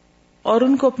اور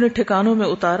ان کو اپنے ٹھکانوں میں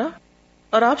اتارا،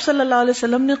 اور آپ صلی اللہ علیہ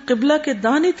وسلم نے قبلہ کے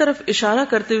دائیں طرف اشارہ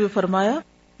کرتے ہوئے فرمایا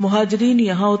مہاجرین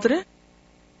یہاں اترے،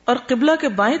 اور قبلہ کے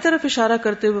بائیں طرف اشارہ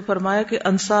کرتے ہوئے فرمایا کہ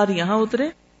انصار یہاں اترے.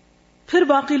 پھر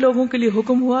باقی لوگوں کے لیے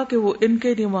حکم ہوا کہ وہ ان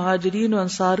کے مہاجرین و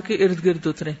انصار کے ارد گرد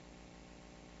اترے،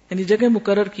 یعنی جگہ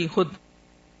مقرر کی خود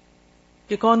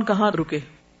کہ کون کہاں رکے.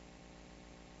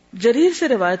 جریر سے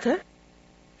روایت ہے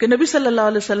کہ نبی صلی اللہ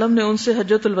علیہ وسلم نے ان سے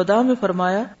حجۃ الوداع میں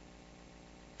فرمایا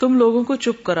تم لوگوں کو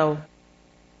چپ کراؤ.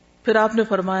 پھر آپ نے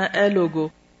فرمایا اے لوگو،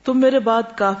 تم میرے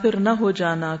بعد کافر نہ ہو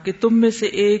جانا کہ تم میں سے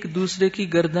ایک دوسرے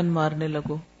کی گردن مارنے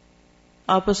لگو،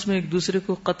 آپس میں ایک دوسرے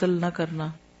کو قتل نہ کرنا،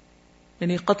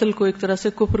 یعنی قتل کو ایک طرح سے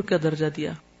کفر کا درجہ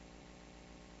دیا.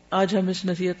 آج ہم اس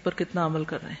نصیحت پر کتنا عمل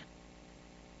کر رہے ہیں.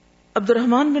 عبد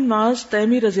الرحمن بن معاذ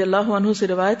تیمی رضی اللہ عنہ سے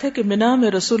روایت ہے کہ منا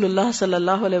میں رسول اللہ صلی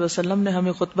اللہ علیہ وسلم نے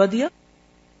ہمیں خطبہ دیا،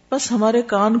 بس ہمارے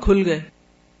کان کھل گئے،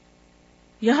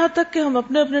 یہاں تک کہ ہم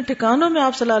اپنے اپنے ٹھکانوں میں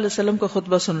آپ صلی اللہ علیہ وسلم کا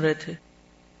خطبہ سن رہے تھے.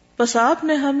 بس آپ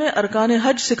نے ہمیں ارکان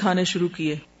حج سکھانے شروع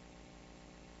کیے،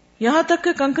 یہاں تک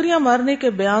کہ کنکریاں مارنے کے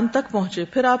بیان تک پہنچے.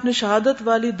 پھر آپ نے شہادت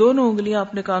والی دونوں انگلیاں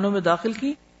اپنے کانوں میں داخل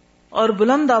کی اور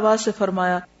بلند آواز سے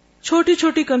فرمایا چھوٹی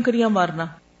چھوٹی کنکریاں مارنا،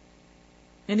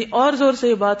 یعنی اور زور سے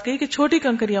یہ بات کہی کہ چھوٹی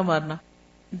کنکریاں مارنا،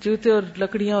 جوتے اور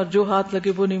لکڑیاں اور جو ہاتھ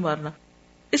لگے وہ نہیں مارنا.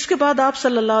 اس کے بعد آپ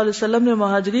صلی اللہ علیہ وسلم نے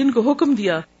مہاجرین کو حکم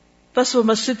دیا، پس وہ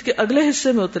مسجد کے اگلے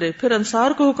حصے میں اترے. پھر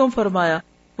انصار کو حکم فرمایا،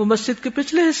 وہ مسجد کے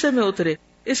پچھلے حصے میں اترے.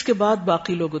 اس کے بعد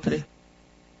باقی لوگ اترے.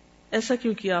 ایسا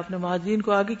کیوں کیا آپ نے؟ مہاجرین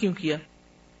کو آگے کیوں کیا؟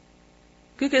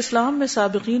 کیونکہ اسلام میں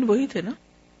سابقین وہی تھے نا،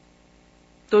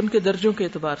 تو ان کے درجوں کے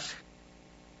اعتبار سے.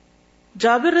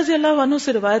 جابر رضی اللہ عنہ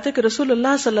سے روایت ہے کہ رسول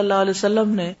اللہ صلی اللہ علیہ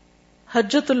وسلم نے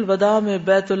حجۃ الوداع میں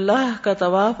بیت اللہ کا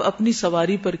طواف اپنی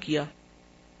سواری پر کیا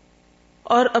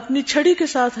اور اپنی چھڑی کے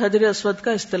ساتھ حجر اسود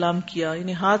کا استلام کیا،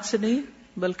 یعنی ہاتھ سے نہیں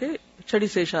بلکہ چھڑی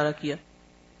سے اشارہ کیا،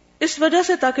 اس وجہ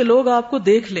سے تاکہ لوگ آپ کو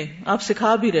دیکھ لیں، آپ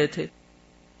سکھا بھی رہے تھے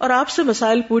اور آپ سے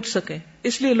مسائل پوچھ سکیں،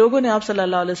 اس لیے لوگوں نے آپ صلی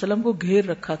اللہ علیہ وسلم کو گھیر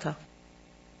رکھا تھا۔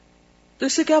 تو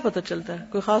اس سے کیا پتہ چلتا ہے؟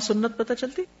 کوئی خاص سنت پتہ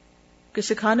چلتی کہ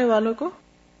سکھانے والوں کو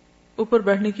اوپر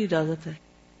بیٹھنے کی اجازت ہے۔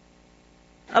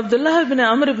 عبداللہ ابن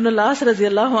عمرو ابن العاص رضی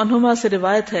اللہ عنہما سے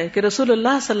روایت ہے کہ رسول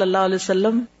اللہ صلی اللہ علیہ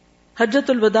وسلم حجۃ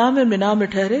الوداع میں منا میں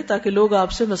ٹھہرے تاکہ لوگ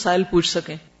آپ سے مسائل پوچھ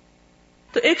سکیں۔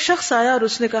 تو ایک شخص آیا اور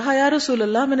اس نے کہا یا رسول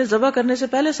اللہ میں نے ذبح کرنے سے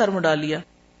پہلے سر مڈا لیا،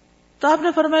 تو آپ نے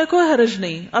فرمایا کوئی حرج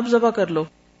نہیں، اب ذبح کر لو۔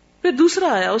 پھر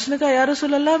دوسرا آیا، اس نے کہا یا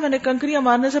رسول اللہ میں نے کنکریاں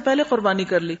مارنے سے پہلے قربانی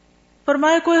کر لی،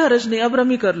 فرمایا کوئی حرج نہیں، اب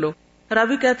رمی کر لو۔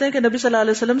 راوی کہتے ہیں کہ نبی صلی اللہ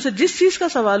علیہ وسلم سے جس چیز کا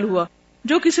سوال ہوا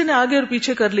جو کسی نے آگے اور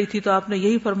پیچھے کر لی تھی تو آپ نے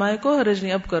یہی فرمایا کوئی حرج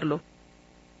نہیں، اب کر لو۔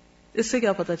 اس سے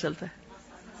کیا پتہ چلتا ہے؟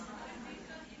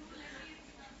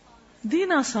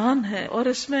 دین آسان ہے، اور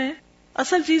اس میں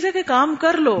اصل چیز ہے کہ کام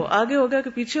کر لو، آگے ہو گیا کہ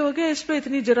پیچھے ہو گیا، اس پہ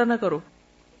اتنی جرا نہ کرو۔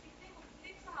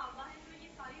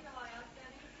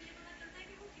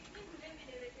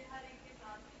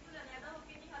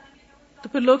 تو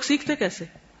پھر لوگ سیکھتے کیسے؟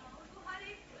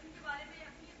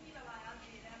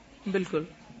 بالکل۔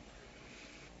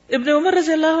 ابن عمر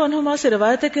رضی اللہ عنہما سے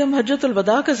روایت ہے کہ ہم حجۃ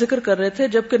الوداع کا ذکر کر رہے تھے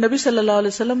جبکہ نبی صلی اللہ علیہ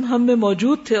وسلم ہم میں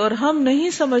موجود تھے اور ہم نہیں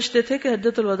سمجھتے تھے کہ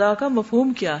حجۃ الوداع کا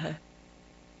مفہوم کیا ہے۔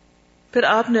 پھر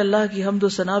آپ نے اللہ کی حمد و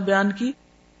ثنا بیان کی،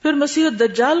 پھر مسیح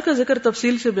الدجال کا ذکر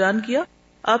تفصیل سے بیان کیا۔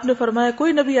 آپ نے فرمایا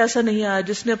کوئی نبی ایسا نہیں آیا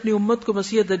جس نے اپنی امت کو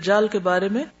مسیح الدجال کے بارے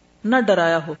میں نہ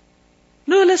ڈرایا ہو۔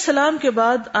 نوح علیہ السلام کے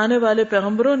بعد آنے والے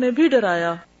پیغمبروں نے بھی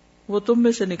ڈرایا، وہ تم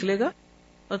میں سے نکلے گا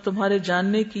اور تمہارے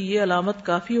جاننے کی یہ علامت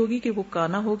کافی ہوگی کہ وہ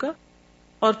کانا ہوگا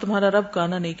اور تمہارا رب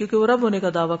کانا نہیں، کیونکہ وہ رب ہونے کا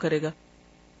دعویٰ کرے گا۔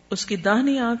 اس کی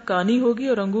داہنی آنکھ کانی ہوگی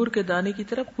اور انگور کے دانے کی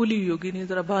طرح پھولی ہوئی ہوگی، نہیں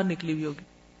ذرا باہر نکلی ہوئی ہوگی۔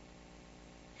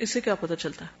 اس سے کیا پتہ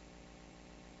چلتا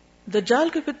ہے؟ دجال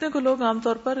کے فتنے کو لوگ عام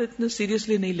طور پر اتنے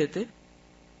سیریسلی نہیں لیتے،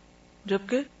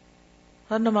 جبکہ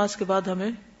ہر نماز کے بعد ہمیں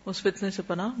اس فتنے سے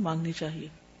پناہ مانگنی چاہیے۔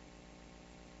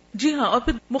 جی ہاں، اور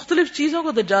پھر مختلف چیزوں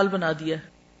کو دجال بنا دیا ہے،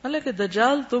 حالانکہ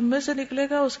دجال تم میں سے نکلے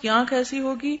گا، اس کی آنکھ ایسی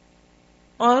ہوگی،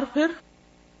 اور پھر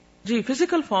جی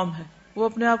فزیکل فارم ہے، وہ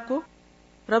اپنے آپ کو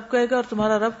رب کہے گا اور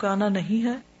تمہارا رب کانا نہیں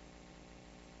ہے۔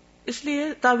 اس لیے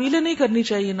تعویلیں نہیں کرنی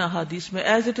چاہیے نہ حدیث میں،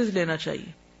 ایز اٹ از لینا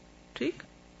چاہیے۔ ٹھیک۔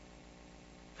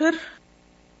 پھر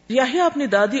یحییٰ اپنی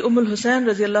دادی ام الحسین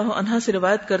رضی اللہ عنہا سے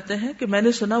روایت کرتے ہیں کہ میں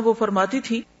نے سنا وہ فرماتی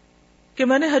تھی کہ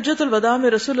میں نے حجۃ الوداع میں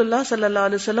رسول اللہ صلی اللہ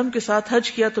علیہ وسلم کے ساتھ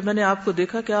حج کیا تو میں نے آپ کو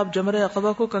دیکھا کہ آپ جمرہ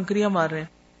عقبہ کو کنکریاں مار رہے ہیں،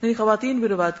 یعنی خواتین بھی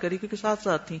روایت کری کیونکہ ساتھ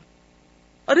ساتھ تھیں،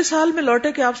 اور اس حال میں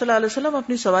لوٹے کہ آپ صلی اللہ علیہ وسلم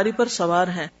اپنی سواری پر سوار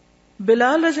ہیں،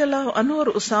 بلال رضی اللہ عنہ اور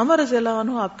اسامہ رضی اللہ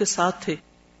عنہ آپ کے ساتھ تھے۔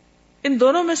 ان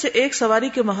دونوں میں سے ایک سواری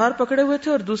کے مہار پکڑے ہوئے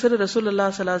تھے اور دوسرے رسول اللہ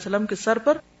صلی اللہ علیہ وسلم کے سر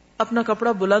پر اپنا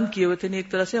کپڑا بلند کیے ہوئے تھے،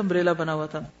 ایک طرح سے امبریلا بنا ہوا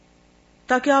تھا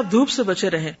تاکہ آپ دھوپ سے بچے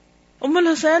رہیں۔ ام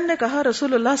الحسین نے کہا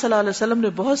رسول اللہ صلی اللہ علیہ وسلم نے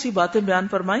بہت سی باتیں بیان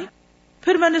فرمائی،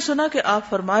 پھر میں نے سنا کہ آپ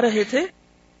فرما رہے تھے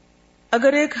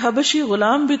اگر ایک حبشی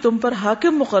غلام بھی تم پر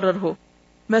حاکم مقرر ہو،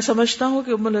 میں سمجھتا ہوں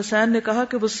کہ ام الحسین نے کہا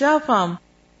کہ وہ سیاہ فام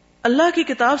اللہ کی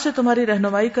کتاب سے تمہاری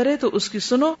رہنمائی کرے تو اس کی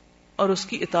سنو اور اس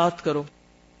کی اطاعت کرو۔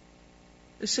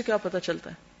 اس سے کیا پتہ چلتا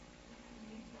ہے؟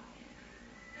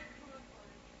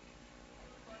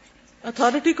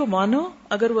 اتھارٹی کو مانو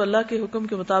اگر وہ اللہ کے حکم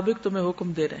کے مطابق تمہیں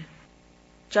حکم دے رہے ہیں،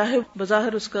 چاہے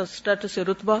بظاہر اس کا سٹیٹس یا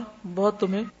رتبہ بہت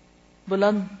تمہیں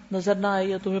بلند نظر نہ آئے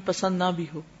یا تمہیں پسند نہ بھی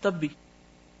ہو، تب بھی۔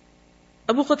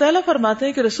 ابو قتیلہ فرماتے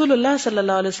ہیں کہ رسول اللہ صلی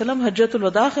اللہ علیہ وسلم حجۃ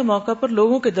الوداع کے موقع پر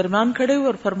لوگوں کے درمیان کھڑے ہوئے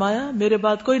اور فرمایا میرے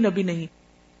بعد کوئی نبی نہیں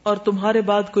اور تمہارے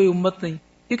بعد کوئی امت نہیں،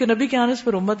 کیونکہ نبی کے آنے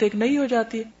پر امت ایک نئی ہو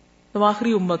جاتی ہے، تم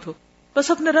آخری امت ہو۔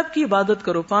 بس اپنے رب کی عبادت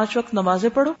کرو، 5 وقت نمازیں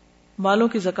پڑھو، مالوں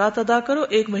کی زکوٰۃ ادا کرو،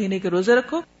 1 مہینے کے روزے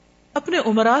رکھو، اپنے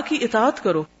امراء کی اطاعت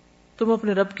کرو، تم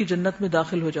اپنے رب کی جنت میں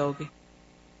داخل ہو جاؤ گے۔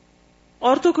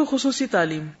 عورتوں کو خصوصی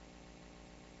تعلیم۔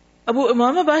 ابو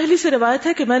امامہ باہلی سے روایت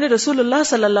ہے کہ میں نے رسول اللہ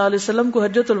صلی اللہ علیہ وسلم کو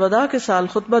حجۃ الوداع کے سال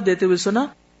خطبہ دیتے ہوئے سنا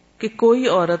کہ کوئی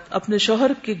عورت اپنے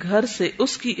شوہر کے گھر سے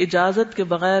اس کی اجازت کے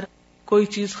بغیر کوئی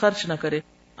چیز خرچ نہ کرے۔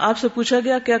 آپ سے پوچھا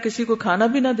گیا کیا کسی کو کھانا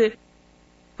بھی نہ دے؟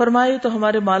 فرمائے تو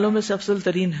ہمارے مالوں میں سے افضل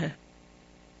ترین ہے۔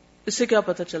 اس سے کیا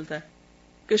پتہ چلتا ہے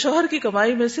کہ شوہر کی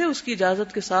کمائی میں سے اس کی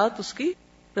اجازت کے ساتھ، اس کی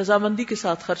رضامندی کے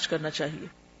ساتھ خرچ کرنا چاہیے۔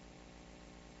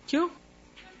 کیوں؟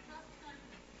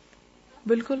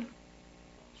 بالکل،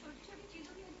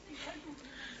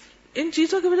 ان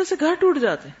چیزوں کی وجہ سے گھر ٹوٹ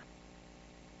جاتے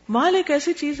ہیں۔ مال ایک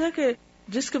ایسی چیز ہے کہ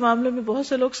جس کے معاملے میں بہت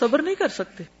سے لوگ صبر نہیں کر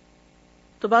سکتے،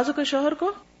 تو بعضوں کے شوہر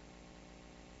کو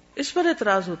اس پر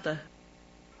اعتراض ہوتا ہے.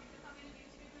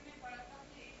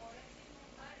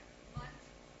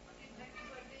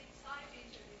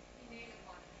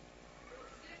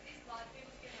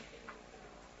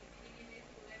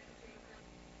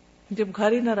 جب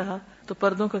گھر ہی نہ رہا تو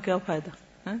پردوں کا کیا فائدہ؟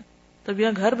 تب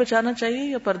یہاں گھر بچانا چاہیے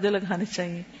یا پردے لگانے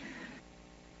چاہیے؟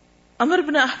 عمر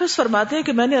بن احفظ فرماتے ہیں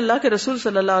کہ میں نے اللہ کے رسول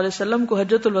صلی اللہ علیہ وسلم کو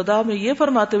حجۃ الوداع میں یہ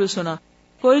فرماتے ہوئے سنا،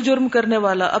 کوئی جرم کرنے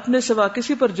والا اپنے سوا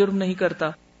کسی پر جرم نہیں کرتا،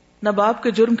 نہ باپ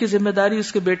کے جرم کی ذمہ داری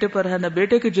اس کے بیٹے پر ہے، نہ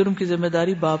بیٹے کے جرم کی ذمہ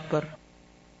داری باپ پر.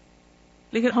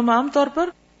 لیکن ہم عام طور پر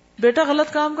بیٹا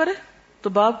غلط کام کرے تو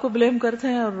باپ کو بلیم کرتے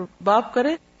ہیں، اور باپ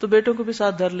کرے تو بیٹوں کو بھی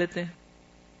ساتھ دھر لیتے ہیں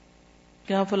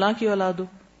کہ ہاں فلاں کی اولاد ہو.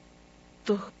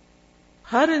 تو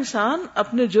ہر انسان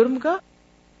اپنے جرم کا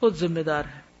خود ذمہ دار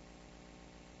ہے.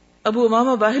 ابو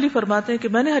امامہ باہلی فرماتے ہیں کہ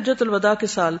میں نے حجۃ الوداع کے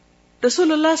سال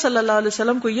رسول اللہ صلی اللہ علیہ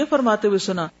وسلم کو یہ فرماتے ہوئے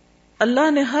سنا، اللہ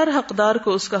نے ہر حقدار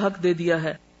کو اس کا حق دے دیا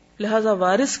ہے، لہذا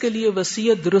وارث کے لیے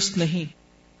وصیت درست نہیں.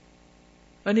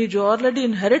 یعنی جو آلریڈی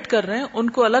انہیرٹ کر رہے ہیں ان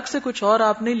کو الگ سے کچھ اور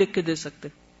آپ نہیں لکھ کے دے سکتے.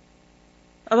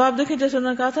 اب آپ دیکھیں جیسے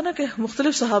انہوں نے کہا تھا نا کہ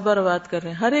مختلف صحابہ روایت کر رہے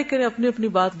ہیں، ہر ایک نے اپنی اپنی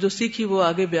بات جو سیکھی وہ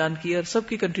آگے بیان کی اور سب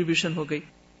کی کنٹریبیوشن ہو گئی.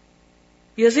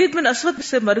 یزید بن اسود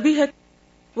سے مروی ہے،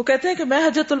 وہ کہتے ہیں کہ میں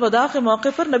حجۃ الوداع کے موقع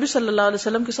پر نبی صلی اللہ علیہ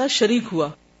وسلم کے ساتھ شریک ہوا.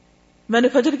 میں نے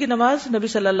فجر کی نماز نبی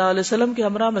صلی اللہ علیہ وسلم کے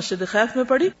ہمراہ مسجد خیف میں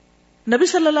پڑھی. نبی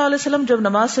صلی اللہ علیہ وسلم جب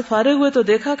نماز سے فارغ ہوئے تو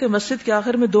دیکھا کہ مسجد کے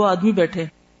آخر میں 2 آدمی بیٹھے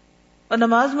اور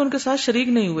نماز میں ان کے ساتھ شریک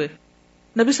نہیں ہوئے.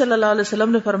 نبی صلی اللہ علیہ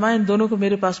وسلم نے فرمایا ان دونوں کو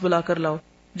میرے پاس بلا کر لاؤ.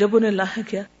 جب انہیں لایا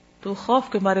کیا تو وہ خوف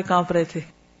کے مارے کانپ رہے تھے.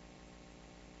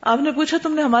 آپ نے پوچھا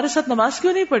تم نے ہمارے ساتھ نماز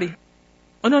کیوں نہیں پڑھی؟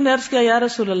 انہوں نے عرض کیا یا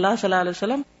رسول اللہ صلی اللہ علیہ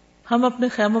وسلم ہم اپنے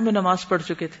خیموں میں نماز پڑھ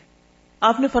چکے تھے.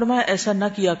 آپ نے فرمایا ایسا نہ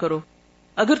کیا کرو،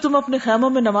 اگر تم اپنے خیموں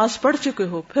میں نماز پڑھ چکے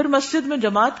ہو پھر مسجد میں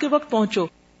جماعت کے وقت پہنچو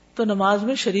تو نماز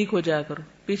میں شریک ہو جایا کرو،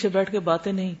 پیچھے بیٹھ کے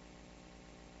باتیں نہیں،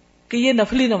 کہ یہ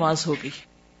نفلی نماز ہوگی.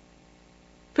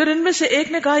 پھر ان میں سے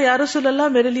ایک نے کہا یا رسول اللہ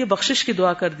میرے لیے بخشش کی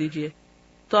دعا کر دیجئے،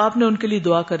 تو آپ نے ان کے لیے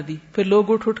دعا کر دی. پھر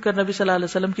لوگ اٹھ کر نبی صلی اللہ علیہ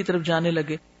وسلم کی طرف جانے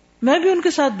لگے. میں بھی ان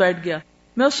کے ساتھ بیٹھ گیا.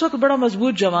 میں اس وقت بڑا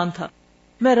مضبوط جوان تھا.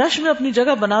 میں رش میں اپنی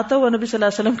جگہ بناتا ہوا نبی صلی اللہ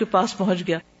علیہ وسلم کے پاس پہنچ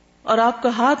گیا اور آپ کا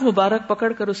ہاتھ مبارک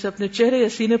پکڑ کر اسے اپنے چہرے یا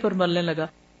سینے پر ملنے لگا.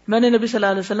 میں نے نبی صلی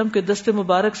اللہ علیہ وسلم کے دست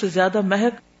مبارک سے زیادہ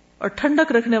مہک اور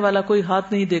ٹھنڈک رکھنے والا کوئی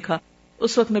ہاتھ نہیں دیکھا.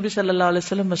 اس وقت نبی صلی اللہ علیہ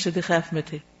وسلم مسجد خیف میں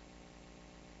تھے.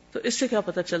 تو اس سے کیا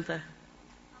پتہ چلتا ہے؟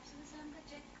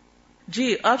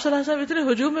 جی آپ صلی اللہ علیہ وسلم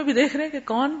اتنے ہجوم میں بھی دیکھ رہے ہیں کہ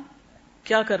کون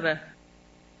کیا کر رہا ہے،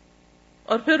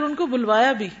 اور پھر ان کو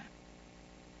بلوایا بھی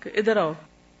کہ ادھر آؤ،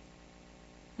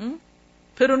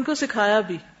 پھر ان کو سکھایا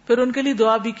بھی، پھر ان کے لیے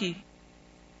دعا بھی کی.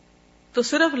 تو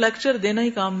صرف لیکچر دینا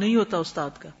ہی کام نہیں ہوتا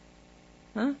استاد کا،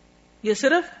 یہ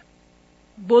صرف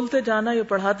بولتے جانا یا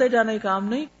پڑھاتے جانا ہی کام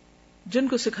نہیں، جن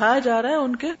کو سکھایا جا رہا ہے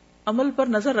ان کے عمل پر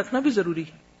نظر رکھنا بھی ضروری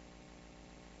ہے.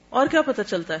 اور کیا پتہ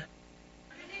چلتا ہے؟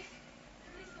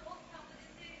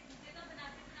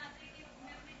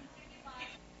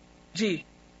 جی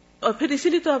اور پھر اسی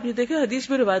لیے تو آپ یہ دیکھیں حدیث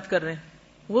بھی روایت کر رہے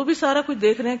ہیں، وہ بھی سارا کچھ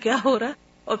دیکھ رہے ہیں کیا ہو رہا ہے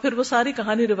اور پھر وہ ساری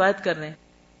کہانی روایت کر رہے ہیں.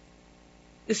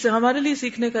 اس سے ہمارے لیے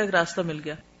سیکھنے کا ایک راستہ مل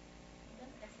گیا.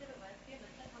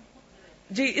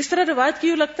 جی اس طرح روایت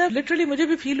کی لگتا ہے لٹرلی مجھے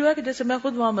بھی فیل ہوا کہ جیسے میں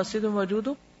خود وہاں مسجد میں موجود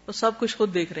ہوں اور سب کچھ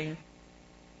خود دیکھ رہی ہوں.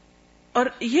 اور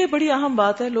یہ بڑی اہم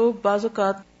بات ہے، لوگ بعض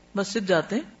اوقات مسجد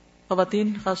جاتے ہیں،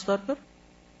 خواتین خاص طور پر،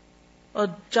 اور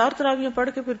 4 تراویحیں پڑھ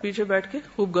کے پھر پیچھے بیٹھ کے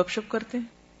خوب گپ شپ کرتے ہیں.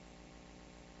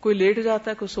 کوئی لیٹ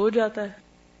جاتا ہے، کوئی سو جاتا ہے،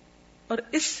 اور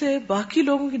اس سے باقی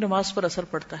لوگوں کی نماز پر اثر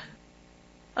پڑتا ہے.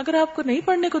 اگر آپ کو نہیں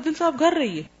پڑھنے کو دل سے آپ گھر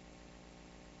رہیے،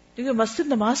 کیونکہ مسجد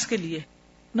نماز کے لیے،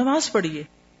 نماز پڑھیے.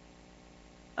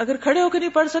 اگر کھڑے ہو کے نہیں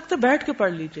پڑھ سکتے بیٹھ کے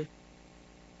پڑھ لیجئے،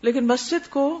 لیکن مسجد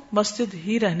کو مسجد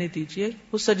ہی رہنے دیجئے،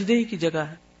 وہ سجدے ہی کی جگہ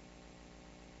ہے.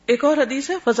 ایک اور حدیث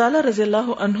ہے، فضالہ رضی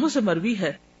اللہ عنہ سے مروی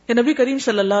ہے کہ نبی کریم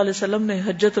صلی اللہ علیہ وسلم نے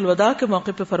حجۃ الوداع کے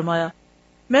موقع پہ فرمایا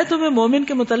میں تمہیں مومن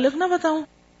کے متعلق نہ بتاؤں؟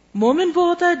 مومن وہ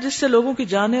ہوتا ہے جس سے لوگوں کی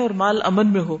جانیں اور مال امن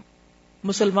میں ہو.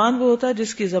 مسلمان وہ ہوتا ہے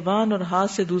جس کی زبان اور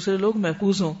ہاتھ سے دوسرے لوگ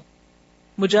محفوظ ہوں.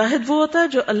 مجاہد وہ ہوتا ہے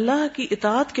جو اللہ کی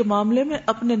اطاعت کے معاملے میں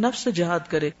اپنے نفس سے جہاد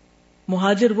کرے.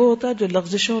 مہاجر وہ ہوتا ہے جو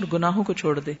لغزشوں اور گناہوں کو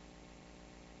چھوڑ دے.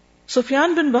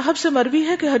 سفیان بن وہب سے مروی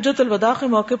ہے کہ حجۃ الوداع کے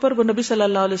موقع پر وہ نبی صلی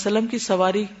اللہ علیہ وسلم کی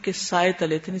سواری کے سائے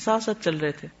تلے تھے، ساتھ ساتھ چل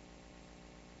رہے تھے.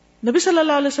 نبی صلی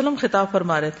اللہ علیہ وسلم خطاب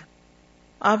فرما رہے تھے.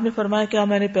 آپ نے فرمایا کیا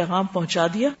میں نے پیغام پہنچا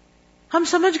دیا؟ ہم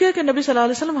سمجھ گئے کہ نبی صلی اللہ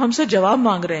علیہ وسلم ہم سے جواب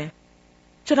مانگ رہے ہیں،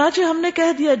 چنانچہ ہم نے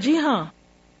کہہ دیا جی ہاں.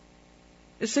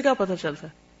 اس سے کیا پتہ چلتا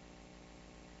ہے؟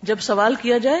 جب سوال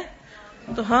کیا جائے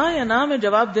تو ہاں یا نہ میں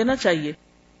جواب دینا چاہیے.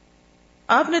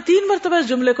 آپ نے 3 مرتبہ اس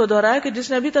جملے کو دہرایا کہ جس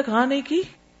نے ابھی تک ہاں نہیں کی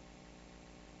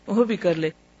وہ بھی کر لے.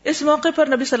 اس موقع پر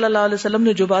نبی صلی اللہ علیہ وسلم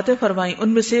نے جو باتیں فرمائیں ان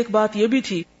میں سے ایک بات یہ بھی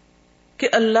تھی کہ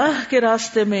اللہ کے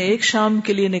راستے میں ایک شام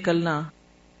کے لیے نکلنا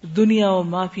دنیا و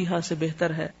ما فیہا سے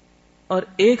بہتر ہے، اور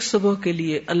ایک صبح کے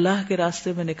لیے اللہ کے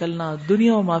راستے میں نکلنا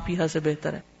دنیا و ما فیہا سے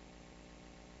بہتر ہے.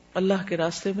 اللہ کے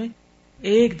راستے میں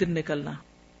ایک دن نکلنا.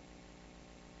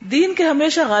 دین کے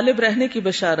ہمیشہ غالب رہنے کی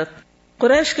بشارت،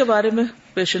 قریش کے بارے میں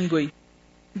پیشن گوئی.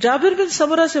 جابر بن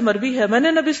سمرہ سے مروی ہے، میں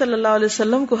نے نبی صلی اللہ علیہ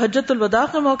وسلم کو حجۃ الوداع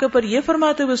کے موقع پر یہ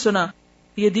فرماتے ہوئے سنا،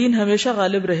 یہ دین ہمیشہ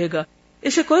غالب رہے گا،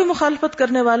 اسے کوئی مخالفت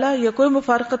کرنے والا یا کوئی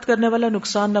مفارقت کرنے والا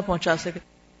نقصان نہ پہنچا سکے.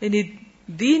 یعنی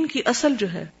دین کی اصل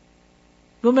جو ہے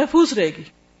وہ محفوظ رہے گی.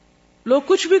 لوگ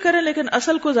کچھ بھی کریں لیکن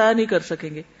اصل کو ضائع نہیں کر سکیں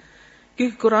گے،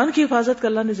 کیونکہ قرآن کی حفاظت کا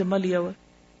اللہ نے ذمہ لیا ہوا ہے.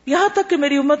 یہاں تک کہ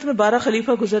میری امت میں 12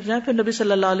 خلیفہ گزر جائیں، پھر نبی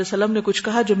صلی اللہ علیہ وسلم نے کچھ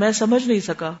کہا جو میں سمجھ نہیں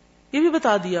سکا، یہ بھی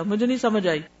بتا دیا، مجھے نہیں سمجھ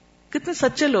آئی. کتنے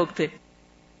سچے لوگ تھے.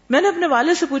 میں نے اپنے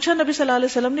والد سے پوچھا نبی صلی اللہ علیہ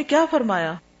وسلم نے کیا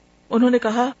فرمایا؟ انہوں نے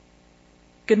کہا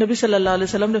کہ نبی صلی اللہ علیہ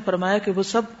وسلم نے فرمایا کہ وہ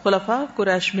سب خلفاء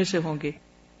قریش میں سے ہوں گے.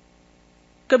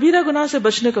 کبیرہ گناہ سے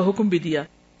بچنے کا حکم بھی دیا.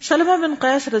 سلمہ بن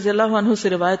قیس رضی اللہ عنہ سے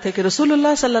روایت ہے کہ رسول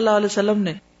اللہ صلی اللہ علیہ وسلم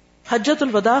نے حجۃ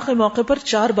الوداع کے موقع پر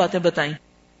 4 باتیں بتائیں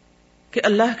کہ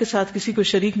اللہ کے ساتھ کسی کو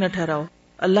شریک نہ ٹھہراؤ،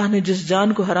 اللہ نے جس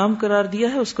جان کو حرام قرار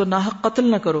دیا ہے اس کو ناحق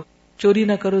قتل نہ کرو، چوری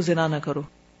نہ کرو، زنا نہ کرو،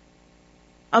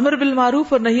 امر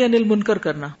بالمعروف اور نہی عن المنکر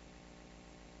کرنا.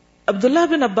 عبداللہ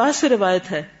بن عباس سے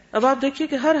روایت ہے، اب آپ دیکھیے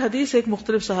کہ ہر حدیث ایک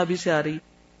مختلف صحابی سے آ رہی،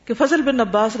 کہ فضل بن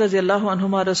عباس رضی اللہ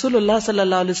عنہما رسول اللہ صلی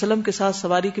اللہ علیہ وسلم کے ساتھ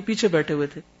سواری کے پیچھے بیٹھے ہوئے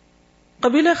تھے.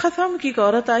 قبیلہ خثعم کی ایک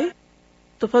عورت آئی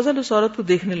تو فضل اس عورت کو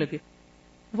دیکھنے لگے،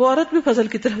 وہ عورت بھی فضل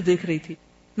کی طرف دیکھ رہی تھی.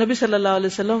 نبی صلی اللہ علیہ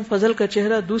وسلم فضل کا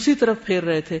چہرہ دوسری طرف پھیر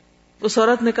رہے تھے. اس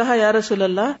عورت نے کہا، یا رسول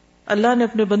اللہ، اللہ نے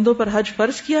اپنے بندوں پر حج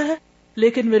فرض کیا ہے،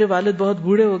 لیکن میرے والد بہت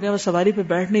بوڑھے ہو گئے، وہ سواری پہ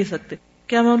بیٹھ نہیں سکتے،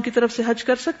 کیا میں ان کی طرف سے حج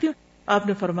کر سکتی ہوں؟ آپ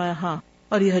نے فرمایا ہاں،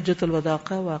 اور یہ حجۃ الوداع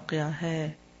کا واقعہ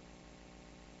ہے.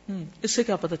 اس سے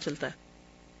کیا پتہ چلتا ہے؟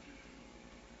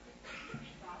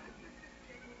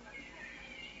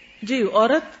 جی،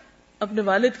 عورت اپنے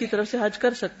والد کی طرف سے حج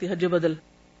کر سکتی، حج بدل.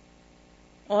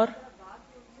 اور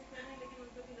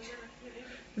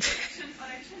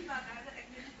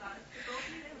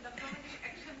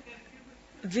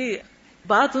جی،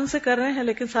 بات ان سے کر رہے ہیں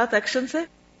لیکن ساتھ ایکشن سے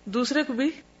دوسرے کو بھی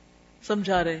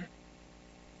سمجھا رہے ہیں،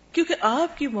 کیونکہ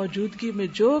آپ کی موجودگی میں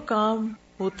جو کام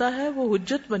ہوتا ہے وہ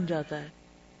حجت بن جاتا ہے.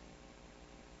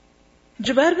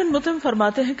 جبیر بن مطعم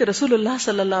فرماتے ہیں کہ رسول اللہ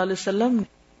صلی اللہ علیہ وسلم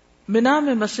منا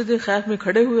میں مسجد خیف میں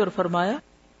کھڑے ہوئے اور فرمایا،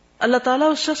 اللہ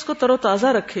تعالیٰ اس شخص کو تر و تازہ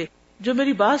رکھے جو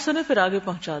میری بات سنے پھر آگے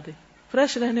پہنچا دے.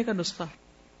 فریش رہنے کا نسخہ،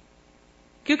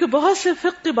 کیونکہ بہت سے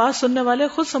فقہ کی بات سننے والے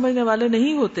خود سمجھنے والے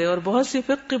نہیں ہوتے، اور بہت سی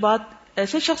فقہ کی بات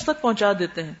ایسے شخص تک پہنچا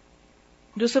دیتے ہیں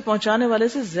جو اسے پہنچانے والے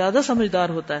سے زیادہ سمجھدار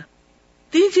ہوتا ہے.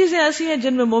 3 چیزیں ایسی ہیں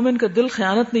جن میں مومن کا دل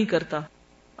خیانت نہیں کرتا: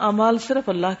 اعمال صرف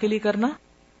اللہ کے لیے کرنا،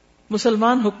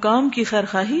 مسلمان حکام کی خیر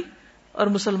خواہی، اور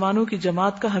مسلمانوں کی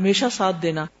جماعت کا ہمیشہ ساتھ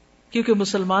دینا، کیونکہ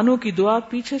مسلمانوں کی دعا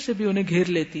پیچھے سے بھی انہیں گھیر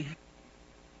لیتی ہے،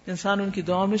 انسان ان کی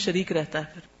دعاؤں میں شریک رہتا ہے.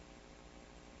 پھر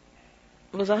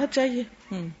وضاحت چاہیے.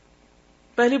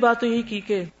 پہلی بات تو یہی کی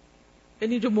کہ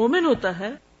یعنی جو مومن ہوتا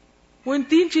ہے وہ ان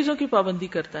 3 چیزوں کی پابندی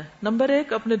کرتا ہے. نمبر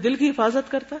 1، اپنے دل کی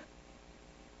حفاظت کرتا ہے،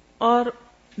 اور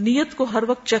نیت کو ہر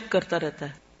وقت چیک کرتا رہتا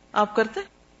ہے. آپ کرتے ہیں؟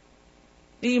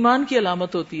 یہ ایمان کی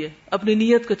علامت ہوتی ہے، اپنی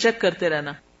نیت کو چیک کرتے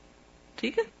رہنا.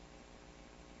 ٹھیک ہے.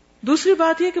 دوسری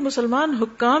بات یہ کہ مسلمان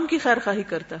حکام کی خیر خواہی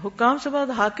کرتا ہے. حکام سے بعد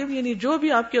حاکم، یعنی جو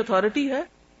بھی آپ کی اتھارٹی ہے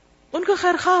ان کا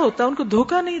خیر خواہ ہوتا ہے، ان کو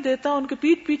دھوکہ نہیں دیتا، ان کے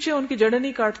پیٹ پیچھے ان کی جڑیں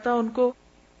نہیں کاٹتا، ان کو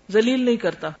ذلیل نہیں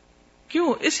کرتا.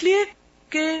 کیوں؟ اس لیے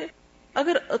کہ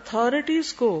اگر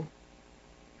اتھارٹیز کو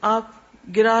آپ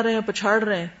گرا رہے ہیں، پچھاڑ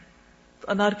رہے ہیں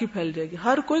تو انارکی پھیل جائے گی.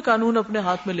 ہر کوئی قانون اپنے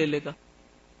ہاتھ میں لے لے گا،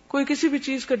 کوئی کسی بھی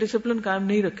چیز کا ڈسپلن قائم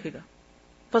نہیں رکھے گا،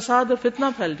 فساد اور فتنہ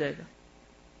پھیل جائے گا.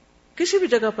 کسی بھی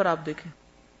جگہ پر آپ دیکھیں،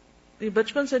 یہ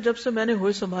بچپن سے جب سے میں نے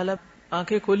ہوش سنبھالا،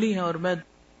 آنکھیں کھولی ہیں، اور میں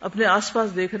اپنے آس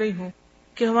پاس دیکھ رہی ہوں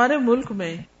کہ ہمارے ملک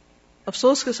میں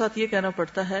افسوس کے ساتھ یہ کہنا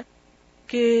پڑتا ہے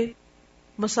کہ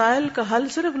مسائل کا حل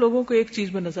صرف لوگوں کو ایک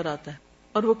چیز میں نظر آتا ہے،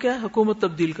 اور وہ کیا ہے؟ حکومت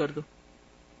تبدیل کر دو.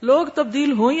 لوگ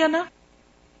تبدیل ہوں یا نہ،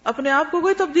 اپنے آپ کو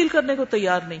کوئی تبدیل کرنے کو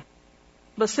تیار نہیں.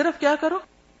 بس صرف کیا کرو،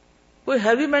 کوئی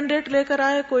ہیوی مینڈیٹ لے کر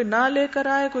آئے، کوئی نہ لے کر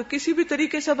آئے، کوئی کسی بھی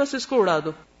طریقے سے بس اس کو اڑا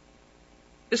دو،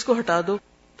 اس کو ہٹا دو،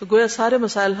 تو گویا سارے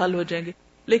مسائل حل ہو جائیں گے.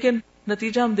 لیکن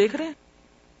نتیجہ ہم دیکھ رہے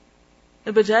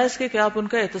ہیں، بجائے اس کے کہ آپ ان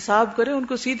کا احتساب کریں، ان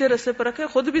کو سیدھے رستے پر رکھیں،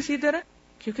 خود بھی سیدھے رہیں.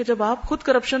 کیونکہ جب آپ خود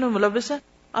کرپشن میں ملوث ہیں،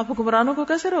 آپ حکمرانوں کو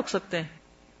کیسے روک سکتے ہیں؟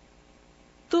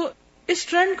 تو اس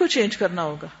ٹرینڈ کو چینج کرنا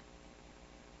ہوگا.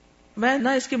 میں نہ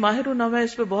اس کی ماہر ہوں، نہ میں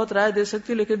اس پہ بہت رائے دے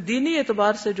سکتی، لیکن دینی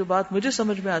اعتبار سے جو بات مجھے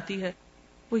سمجھ میں آتی ہے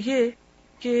وہ یہ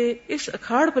کہ اس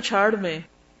اکھاڑ پچھاڑ میں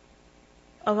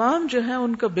عوام جو ہے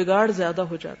ان کا بگاڑ زیادہ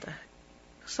ہو جاتا ہے،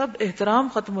 سب احترام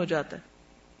ختم ہو جاتا ہے.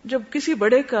 جب کسی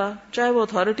بڑے کا، چاہے وہ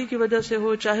اتھارٹی کی وجہ سے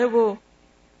ہو، چاہے وہ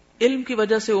علم کی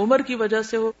وجہ سے، عمر کی وجہ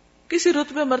سے ہو، کسی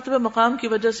رتبے مرتبے مقام کی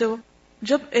وجہ سے ہو،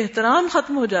 جب احترام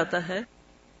ختم ہو جاتا ہے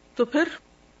تو پھر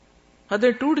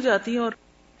حدیں ٹوٹ جاتی ہیں اور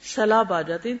سیلاب آ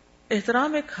جاتی ہیں.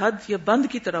 احترام ایک حد یا بند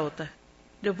کی طرح ہوتا ہے،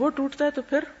 جب وہ ٹوٹتا ہے تو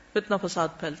پھر فتنہ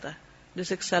فساد پھیلتا ہے،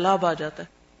 جیسے ایک سیلاب آ جاتا ہے.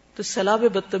 تو سیلاب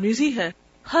بدتمیزی ہے،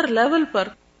 ہر لیول پر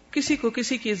کسی کو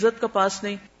کسی کی عزت کا پاس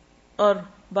نہیں، اور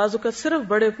بعض اوقات صرف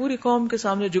بڑے پوری قوم کے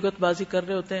سامنے جگت بازی کر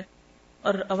رہے ہوتے ہیں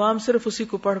اور عوام صرف اسی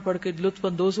کو پڑھ پڑھ کے لطف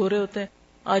اندوز ہو رہے ہوتے ہیں.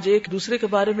 آج ایک دوسرے کے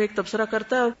بارے میں ایک تبصرہ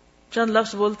کرتا ہے اور چند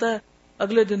لفظ بولتا ہے،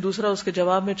 اگلے دن دوسرا اس کے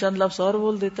جواب میں چند لفظ اور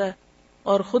بول دیتا ہے،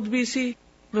 اور خود بھی اسی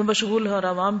میں مشغول ہے اور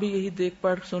عوام بھی یہی دیکھ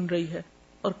پڑھ سن رہی ہے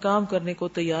اور کام کرنے کو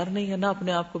تیار نہیں ہے، نہ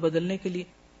اپنے آپ کو بدلنے کے لیے،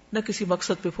 نہ کسی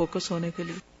مقصد پہ فوکس ہونے کے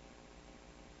لیے.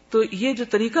 تو یہ جو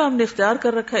طریقہ ہم نے اختیار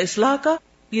کر رکھا ہے اصلاح کا،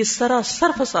 یہ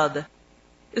سراسر فساد ہے،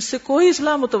 اس سے کوئی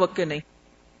اصلاح متوقع نہیں.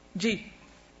 جی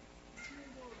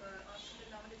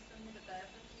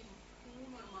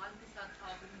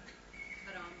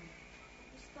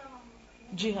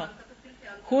جی ہاں،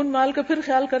 خون مال کا پھر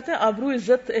خیال کرتے ہیں، آبرو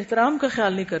عزت احترام کا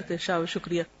خیال نہیں کرتے.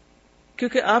 شکریہ.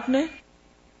 کیونکہ آپ نے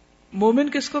مومن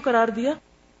کس کو قرار دیا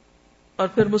اور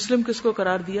پھر مسلم کس کو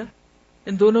قرار دیا،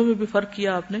 ان دونوں میں بھی فرق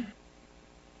کیا آپ نے.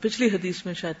 پچھلی حدیث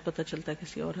میں شاید پتہ چلتا ہے،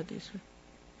 کسی اور حدیث میں.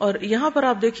 اور یہاں پر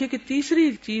آپ دیکھیے کہ تیسری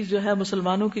چیز جو ہے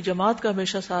مسلمانوں کی جماعت کا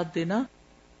ہمیشہ ساتھ دینا،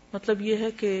 مطلب یہ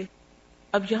ہے کہ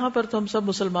اب یہاں پر تو ہم سب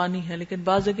مسلمان ہی ہیں، لیکن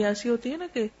بعض جگہ ایسی ہوتی ہے نا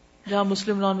کہ جہاں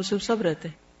مسلم نان مسلم سب رہتے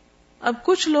ہیں. اب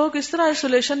کچھ لوگ اس طرح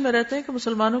آئسولیشن میں رہتے ہیں کہ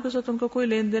مسلمانوں کے ساتھ ان کا کوئی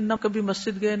لین دین، نہ کبھی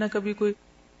مسجد گئے، نہ کبھی کوئی.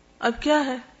 اب کیا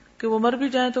ہے کہ وہ مر بھی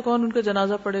جائیں تو کون ان کا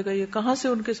جنازہ پڑے گا، یہ کہاں سے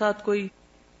ان کے ساتھ کوئی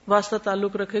واسطہ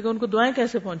تعلق رکھے گا، ان کو دعائیں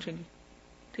کیسے پہنچیں گی.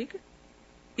 ٹھیک ہے،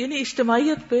 یعنی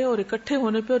اجتماعیت پہ اور اکٹھے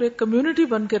ہونے پہ اور ایک کمیونٹی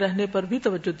بن کے رہنے پر بھی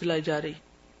توجہ دلائی جا رہی.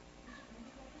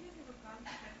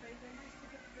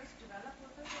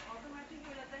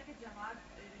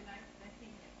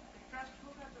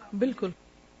 بالکل.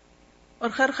 اور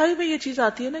خیرخواہی میں یہ چیز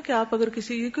آتی ہے نا کہ آپ اگر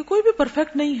کوئی بھی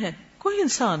پرفیکٹ نہیں ہے، کوئی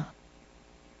انسان،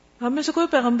 ہم میں سے کوئی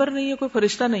پیغمبر نہیں ہے، کوئی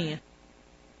فرشتہ نہیں ہے،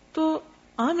 تو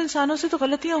عام انسانوں سے تو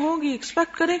غلطیاں ہوں گی،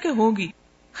 ایکسپیکٹ کریں کہ ہوں گی.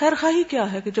 خیرخواہی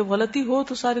کیا ہے کہ جب غلطی ہو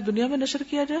تو ساری دنیا میں نشر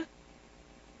کیا جائے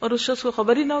اور اس شخص کو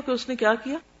خبر ہی نہ ہو کہ اس نے کیا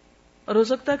کیا، اور ہو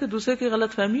سکتا ہے کہ دوسرے کی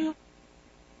غلط فہمی ہو.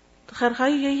 تو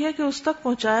خیرخواہی یہی ہے کہ اس تک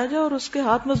پہنچایا جائے اور اس کے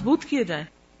ہاتھ مضبوط کیے جائیں.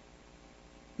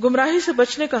 گمراہی سے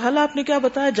بچنے کا حل آپ نے کیا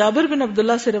بتایا؟ جابر بن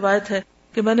عبداللہ سے روایت ہے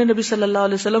کہ میں نے نبی صلی اللہ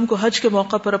علیہ وسلم کو حج کے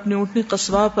موقع پر اپنی اونٹنی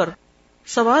قصواء پر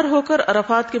سوار ہو کر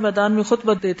عرفات کے میدان میں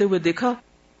خطبہ دیتے ہوئے دیکھا.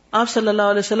 آپ صلی اللہ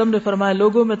علیہ وسلم نے فرمایا،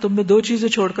 لوگوں میں تم میں دو چیزیں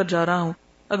چھوڑ کر جا رہا ہوں،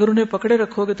 اگر انہیں پکڑے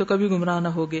رکھو گے تو کبھی گمراہ نہ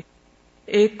ہوگے،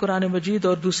 ایک قرآن مجید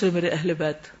اور دوسرے میرے اہل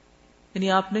بیت.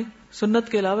 یعنی آپ نے سنت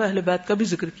کے علاوہ اہل بیت کا بھی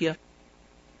ذکر کیا.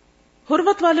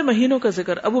 حرمت والے مہینوں کا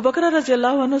ذکر. ابو بکر رضی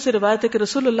اللہ عنہ سے روایت ہے کہ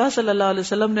رسول اللہ صلی اللہ علیہ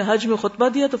وسلم نے حج میں خطبہ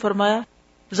دیا تو فرمایا،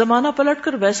 زمانہ پلٹ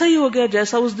کر ویسا ہی ہو گیا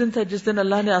جیسا اس دن تھا جس دن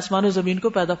اللہ نے آسمان و زمین کو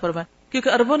پیدا فرمایا. کیونکہ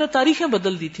عربوں نے تاریخیں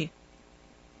بدل دی تھی.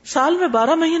 سال میں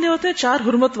 12 مہینے ہوتے ہیں، 4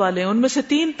 حرمت والے ہیں، ان میں سے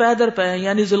 3 پے در پے ہیں،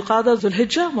 یعنی ذوالقعدہ،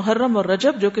 ذوالحجہ، محرم اور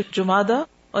رجب، جو کہ جمادہ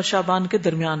اور شعبان کے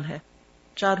درمیان ہے.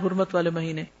 4 حرمت والے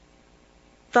مہینے.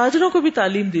 تاجروں کو بھی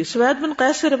تعلیم دی. سوید بن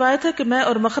قیس سے روایت ہے کہ میں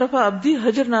اور مخرفہ عبدی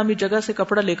حجر نامی جگہ سے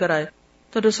کپڑا لے کر آئے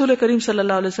تو رسول کریم صلی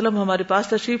اللہ علیہ وسلم ہمارے پاس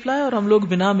تشریف لائے اور ہم لوگ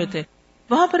بنا میں تھے.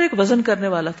 وہاں پر ایک وزن کرنے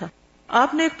والا تھا.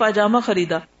 آپ نے ایک پاجامہ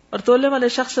خریدا اور تولنے والے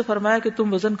شخص سے فرمایا کہ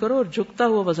تم وزن کرو اور جھکتا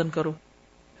ہوا وزن کرو.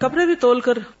 کپڑے بھی تول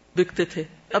کر بکتے تھے،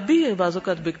 اب بھی یہ بعض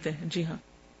اوقات بکتے ہیں. جی ہاں.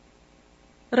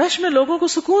 رش میں لوگوں کو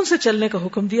سکون سے چلنے کا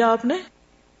حکم دیا آپ نے.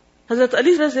 حضرت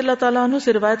علی رضی اللہ تعالیٰ عنہ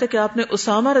سے روایت ہے کہ آپ نے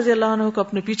اسامہ رضی اللہ عنہ کو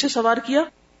اپنے پیچھے سوار کیا،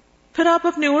 پھر آپ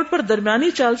اپنی اونٹ پر درمیانی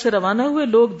چال سے روانہ ہوئے.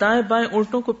 لوگ دائیں بائیں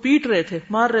اونٹوں کو پیٹ رہے تھے،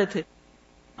 مار رہے تھے.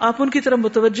 آپ ان کی طرف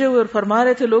متوجہ ہوئے اور فرما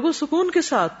رہے تھے، لوگوں سکون کے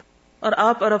ساتھ. اور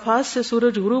آپ عرفات سے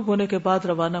سورج غروب ہونے کے بعد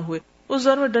روانہ ہوئے. اس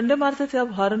دور میں ڈنڈے مارتے تھے،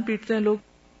 اب ہارن پیٹتے ہیں لوگ.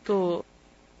 تو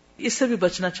اس سے بھی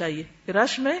بچنا چاہیے کہ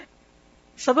رش میں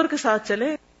صبر کے ساتھ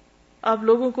چلے. آپ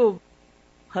لوگوں کو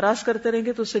ہراس کرتے رہیں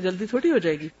گے تو اس سے جلدی تھوڑی ہو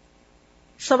جائے گی.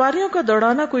 سواریوں کا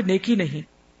دوڑانا کوئی نیکی نہیں،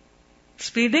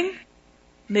 سپیڈنگ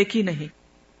نیکی نہیں.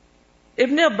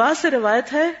 ابن عباس سے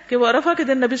روایت ہے کہ وہ عرفہ کے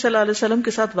دن نبی صلی اللہ علیہ وسلم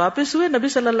کے ساتھ واپس ہوئے. نبی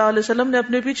صلی اللہ علیہ وسلم نے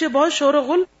اپنے پیچھے بہت شور و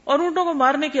غل اور اونٹوں کو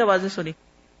مارنے کی آوازیں سنی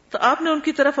تو آپ نے ان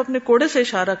کی طرف اپنے کوڑے سے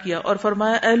اشارہ کیا اور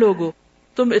فرمایا، اے لوگو،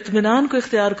 تم اطمینان کو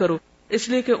اختیار کرو، اس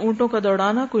لیے کہ اونٹوں کا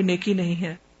دوڑانا کوئی نیکی نہیں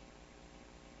ہے.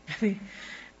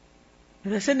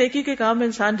 ویسے نیکی کے کام میں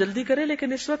انسان جلدی کرے،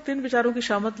 لیکن اس وقت ان بیچاروں کی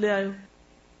شامت لے آئے ہو.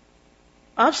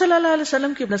 آپ صلی اللہ علیہ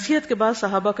وسلم کی نصیحت کے بعد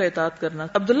صحابہ کا اطاعت کرنا.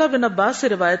 عبداللہ بن عباس سے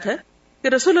روایت ہے کہ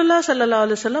رسول اللہ صلی اللہ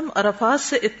علیہ وسلم عرفات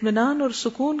سے اطمینان اور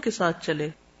سکون کے ساتھ چلے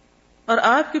اور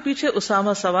آپ کے پیچھے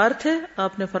اسامہ سوار تھے.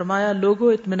 آپ نے فرمایا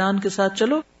لوگوں اطمینان کے ساتھ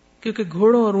چلو کیونکہ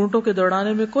گھوڑوں اور اونٹوں کے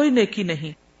دوڑانے میں کوئی نیکی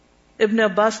نہیں. ابن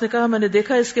عباس نے کہا میں نے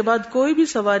دیکھا اس کے بعد کوئی بھی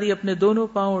سواری اپنے دونوں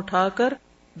پاؤں اٹھا کر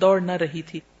دوڑ نہ رہی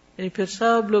تھی، یعنی پھر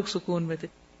سب لوگ سکون میں تھے.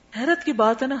 حیرت کی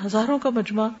بات ہے نا، ہزاروں کا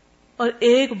مجمع اور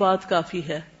ایک بات کافی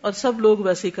ہے اور سب لوگ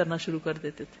ویسے ہی کرنا شروع کر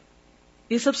دیتے تھے.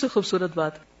 یہ سب سے خوبصورت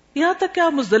بات. یہاں تک کہ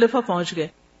آپ مزدلفہ پہنچ گئے.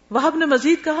 وہب نے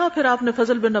مزید کہا پھر آپ نے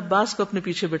فضل بن عباس کو اپنے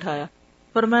پیچھے بٹھایا،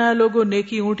 فرمایا لوگوں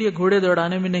نیکی اونٹ یا گھوڑے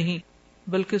دوڑانے میں نہیں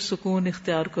بلکہ سکون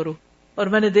اختیار کرو. اور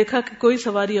میں نے دیکھا کہ کوئی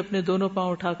سواری اپنے دونوں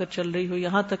پاؤں اٹھا کر چل رہی ہو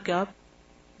یہاں تک کہ آپ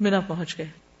منا پہنچ گئے.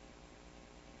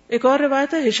 ایک اور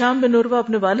روایت ہے، ہشام بن عروہ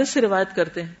اپنے والد سے روایت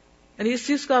کرتے ہیں، یعنی اس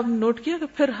چیز کو آپ نے نوٹ کیا کہ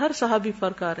پھر ہر صحابی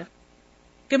فرق آ رہا ہے،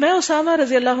 کہ میں اسامہ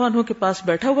رضی اللہ عنہ کے پاس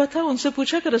بیٹھا ہوا تھا. ان سے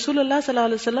پوچھا کہ رسول اللہ صلی اللہ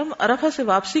علیہ وسلم عرفہ سے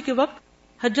واپسی کے وقت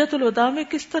حجۃ الوداع میں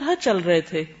کس طرح چل رہے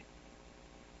تھے.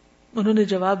 انہوں نے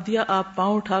جواب دیا آپ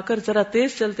پاؤں اٹھا کر ذرا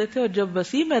تیز چلتے تھے اور جب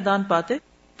وسیع میدان پاتے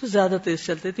تو زیادہ تیز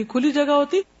چلتے تھے. کھلی جگہ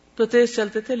ہوتی تو تیز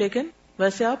چلتے تھے لیکن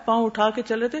ویسے آپ پاؤں اٹھا کے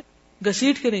چل رہے تھے،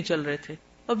 گھسیٹ کے نہیں چل رہے تھے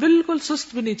اور بالکل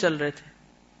سست بھی نہیں چل رہے تھے.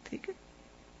 ٹھیک ہے.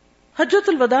 حجۃ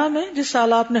الوداع میں جس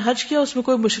سال آپ نے حج کیا اس میں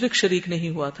کوئی مشرک شریک نہیں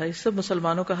ہوا تھا، اس سب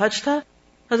مسلمانوں کا حج تھا.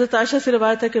 حضرت عائشہ سے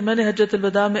روایت ہے کہ میں نے حجۃ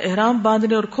الوداع میں احرام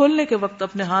باندھنے اور کھولنے کے وقت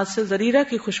اپنے ہاتھ سے زریرہ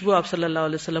کی خوشبو آپ صلی اللہ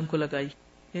علیہ وسلم کو لگائی.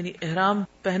 یعنی احرام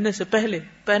پہننے سے پہلے،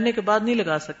 پہننے کے بعد نہیں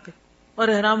لگا سکتے، اور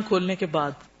احرام کھولنے کے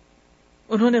بعد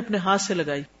انہوں نے اپنے ہاتھ سے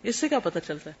لگائی. اس سے کیا پتہ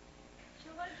چلتا ہے؟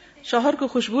 شوہر کو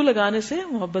خوشبو لگانے سے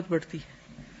محبت بڑھتی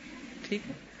ہے. ٹھیک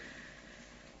ہے.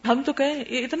 ہم تو کہیں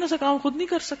یہ اتنا سا کام خود نہیں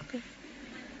کر سکتے،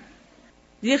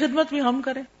 یہ خدمت بھی ہم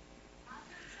کریں.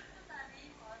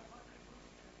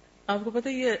 آپ کو پتہ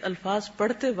یہ الفاظ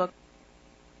پڑھتے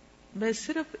وقت میں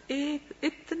صرف ایک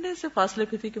اتنے سے فاصلے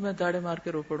پہ تھی کہ میں داڑے مار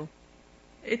کے رو پڑوں.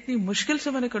 اتنی مشکل سے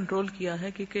میں نے کنٹرول کیا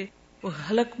ہے کیونکہ وہ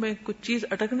حلق میں کچھ چیز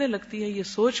اٹکنے لگتی ہے یہ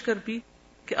سوچ کر بھی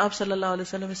کہ آپ صلی اللہ علیہ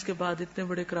وسلم اس کے بعد اتنے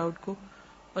بڑے کراؤڈ کو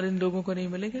اور ان لوگوں کو نہیں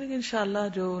ملیں گے، لیکن انشاءاللہ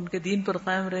جو ان کے دین پر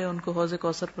قائم رہے ان کو حوض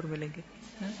کوثر پر ملیں گے.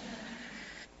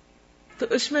 تو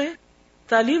اس میں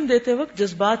تعلیم دیتے وقت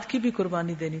جذبات کی بھی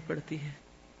قربانی دینی پڑتی ہے،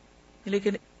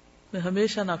 لیکن میں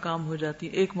ہمیشہ ناکام ہو جاتی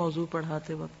ایک موضوع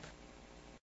پڑھاتے وقت.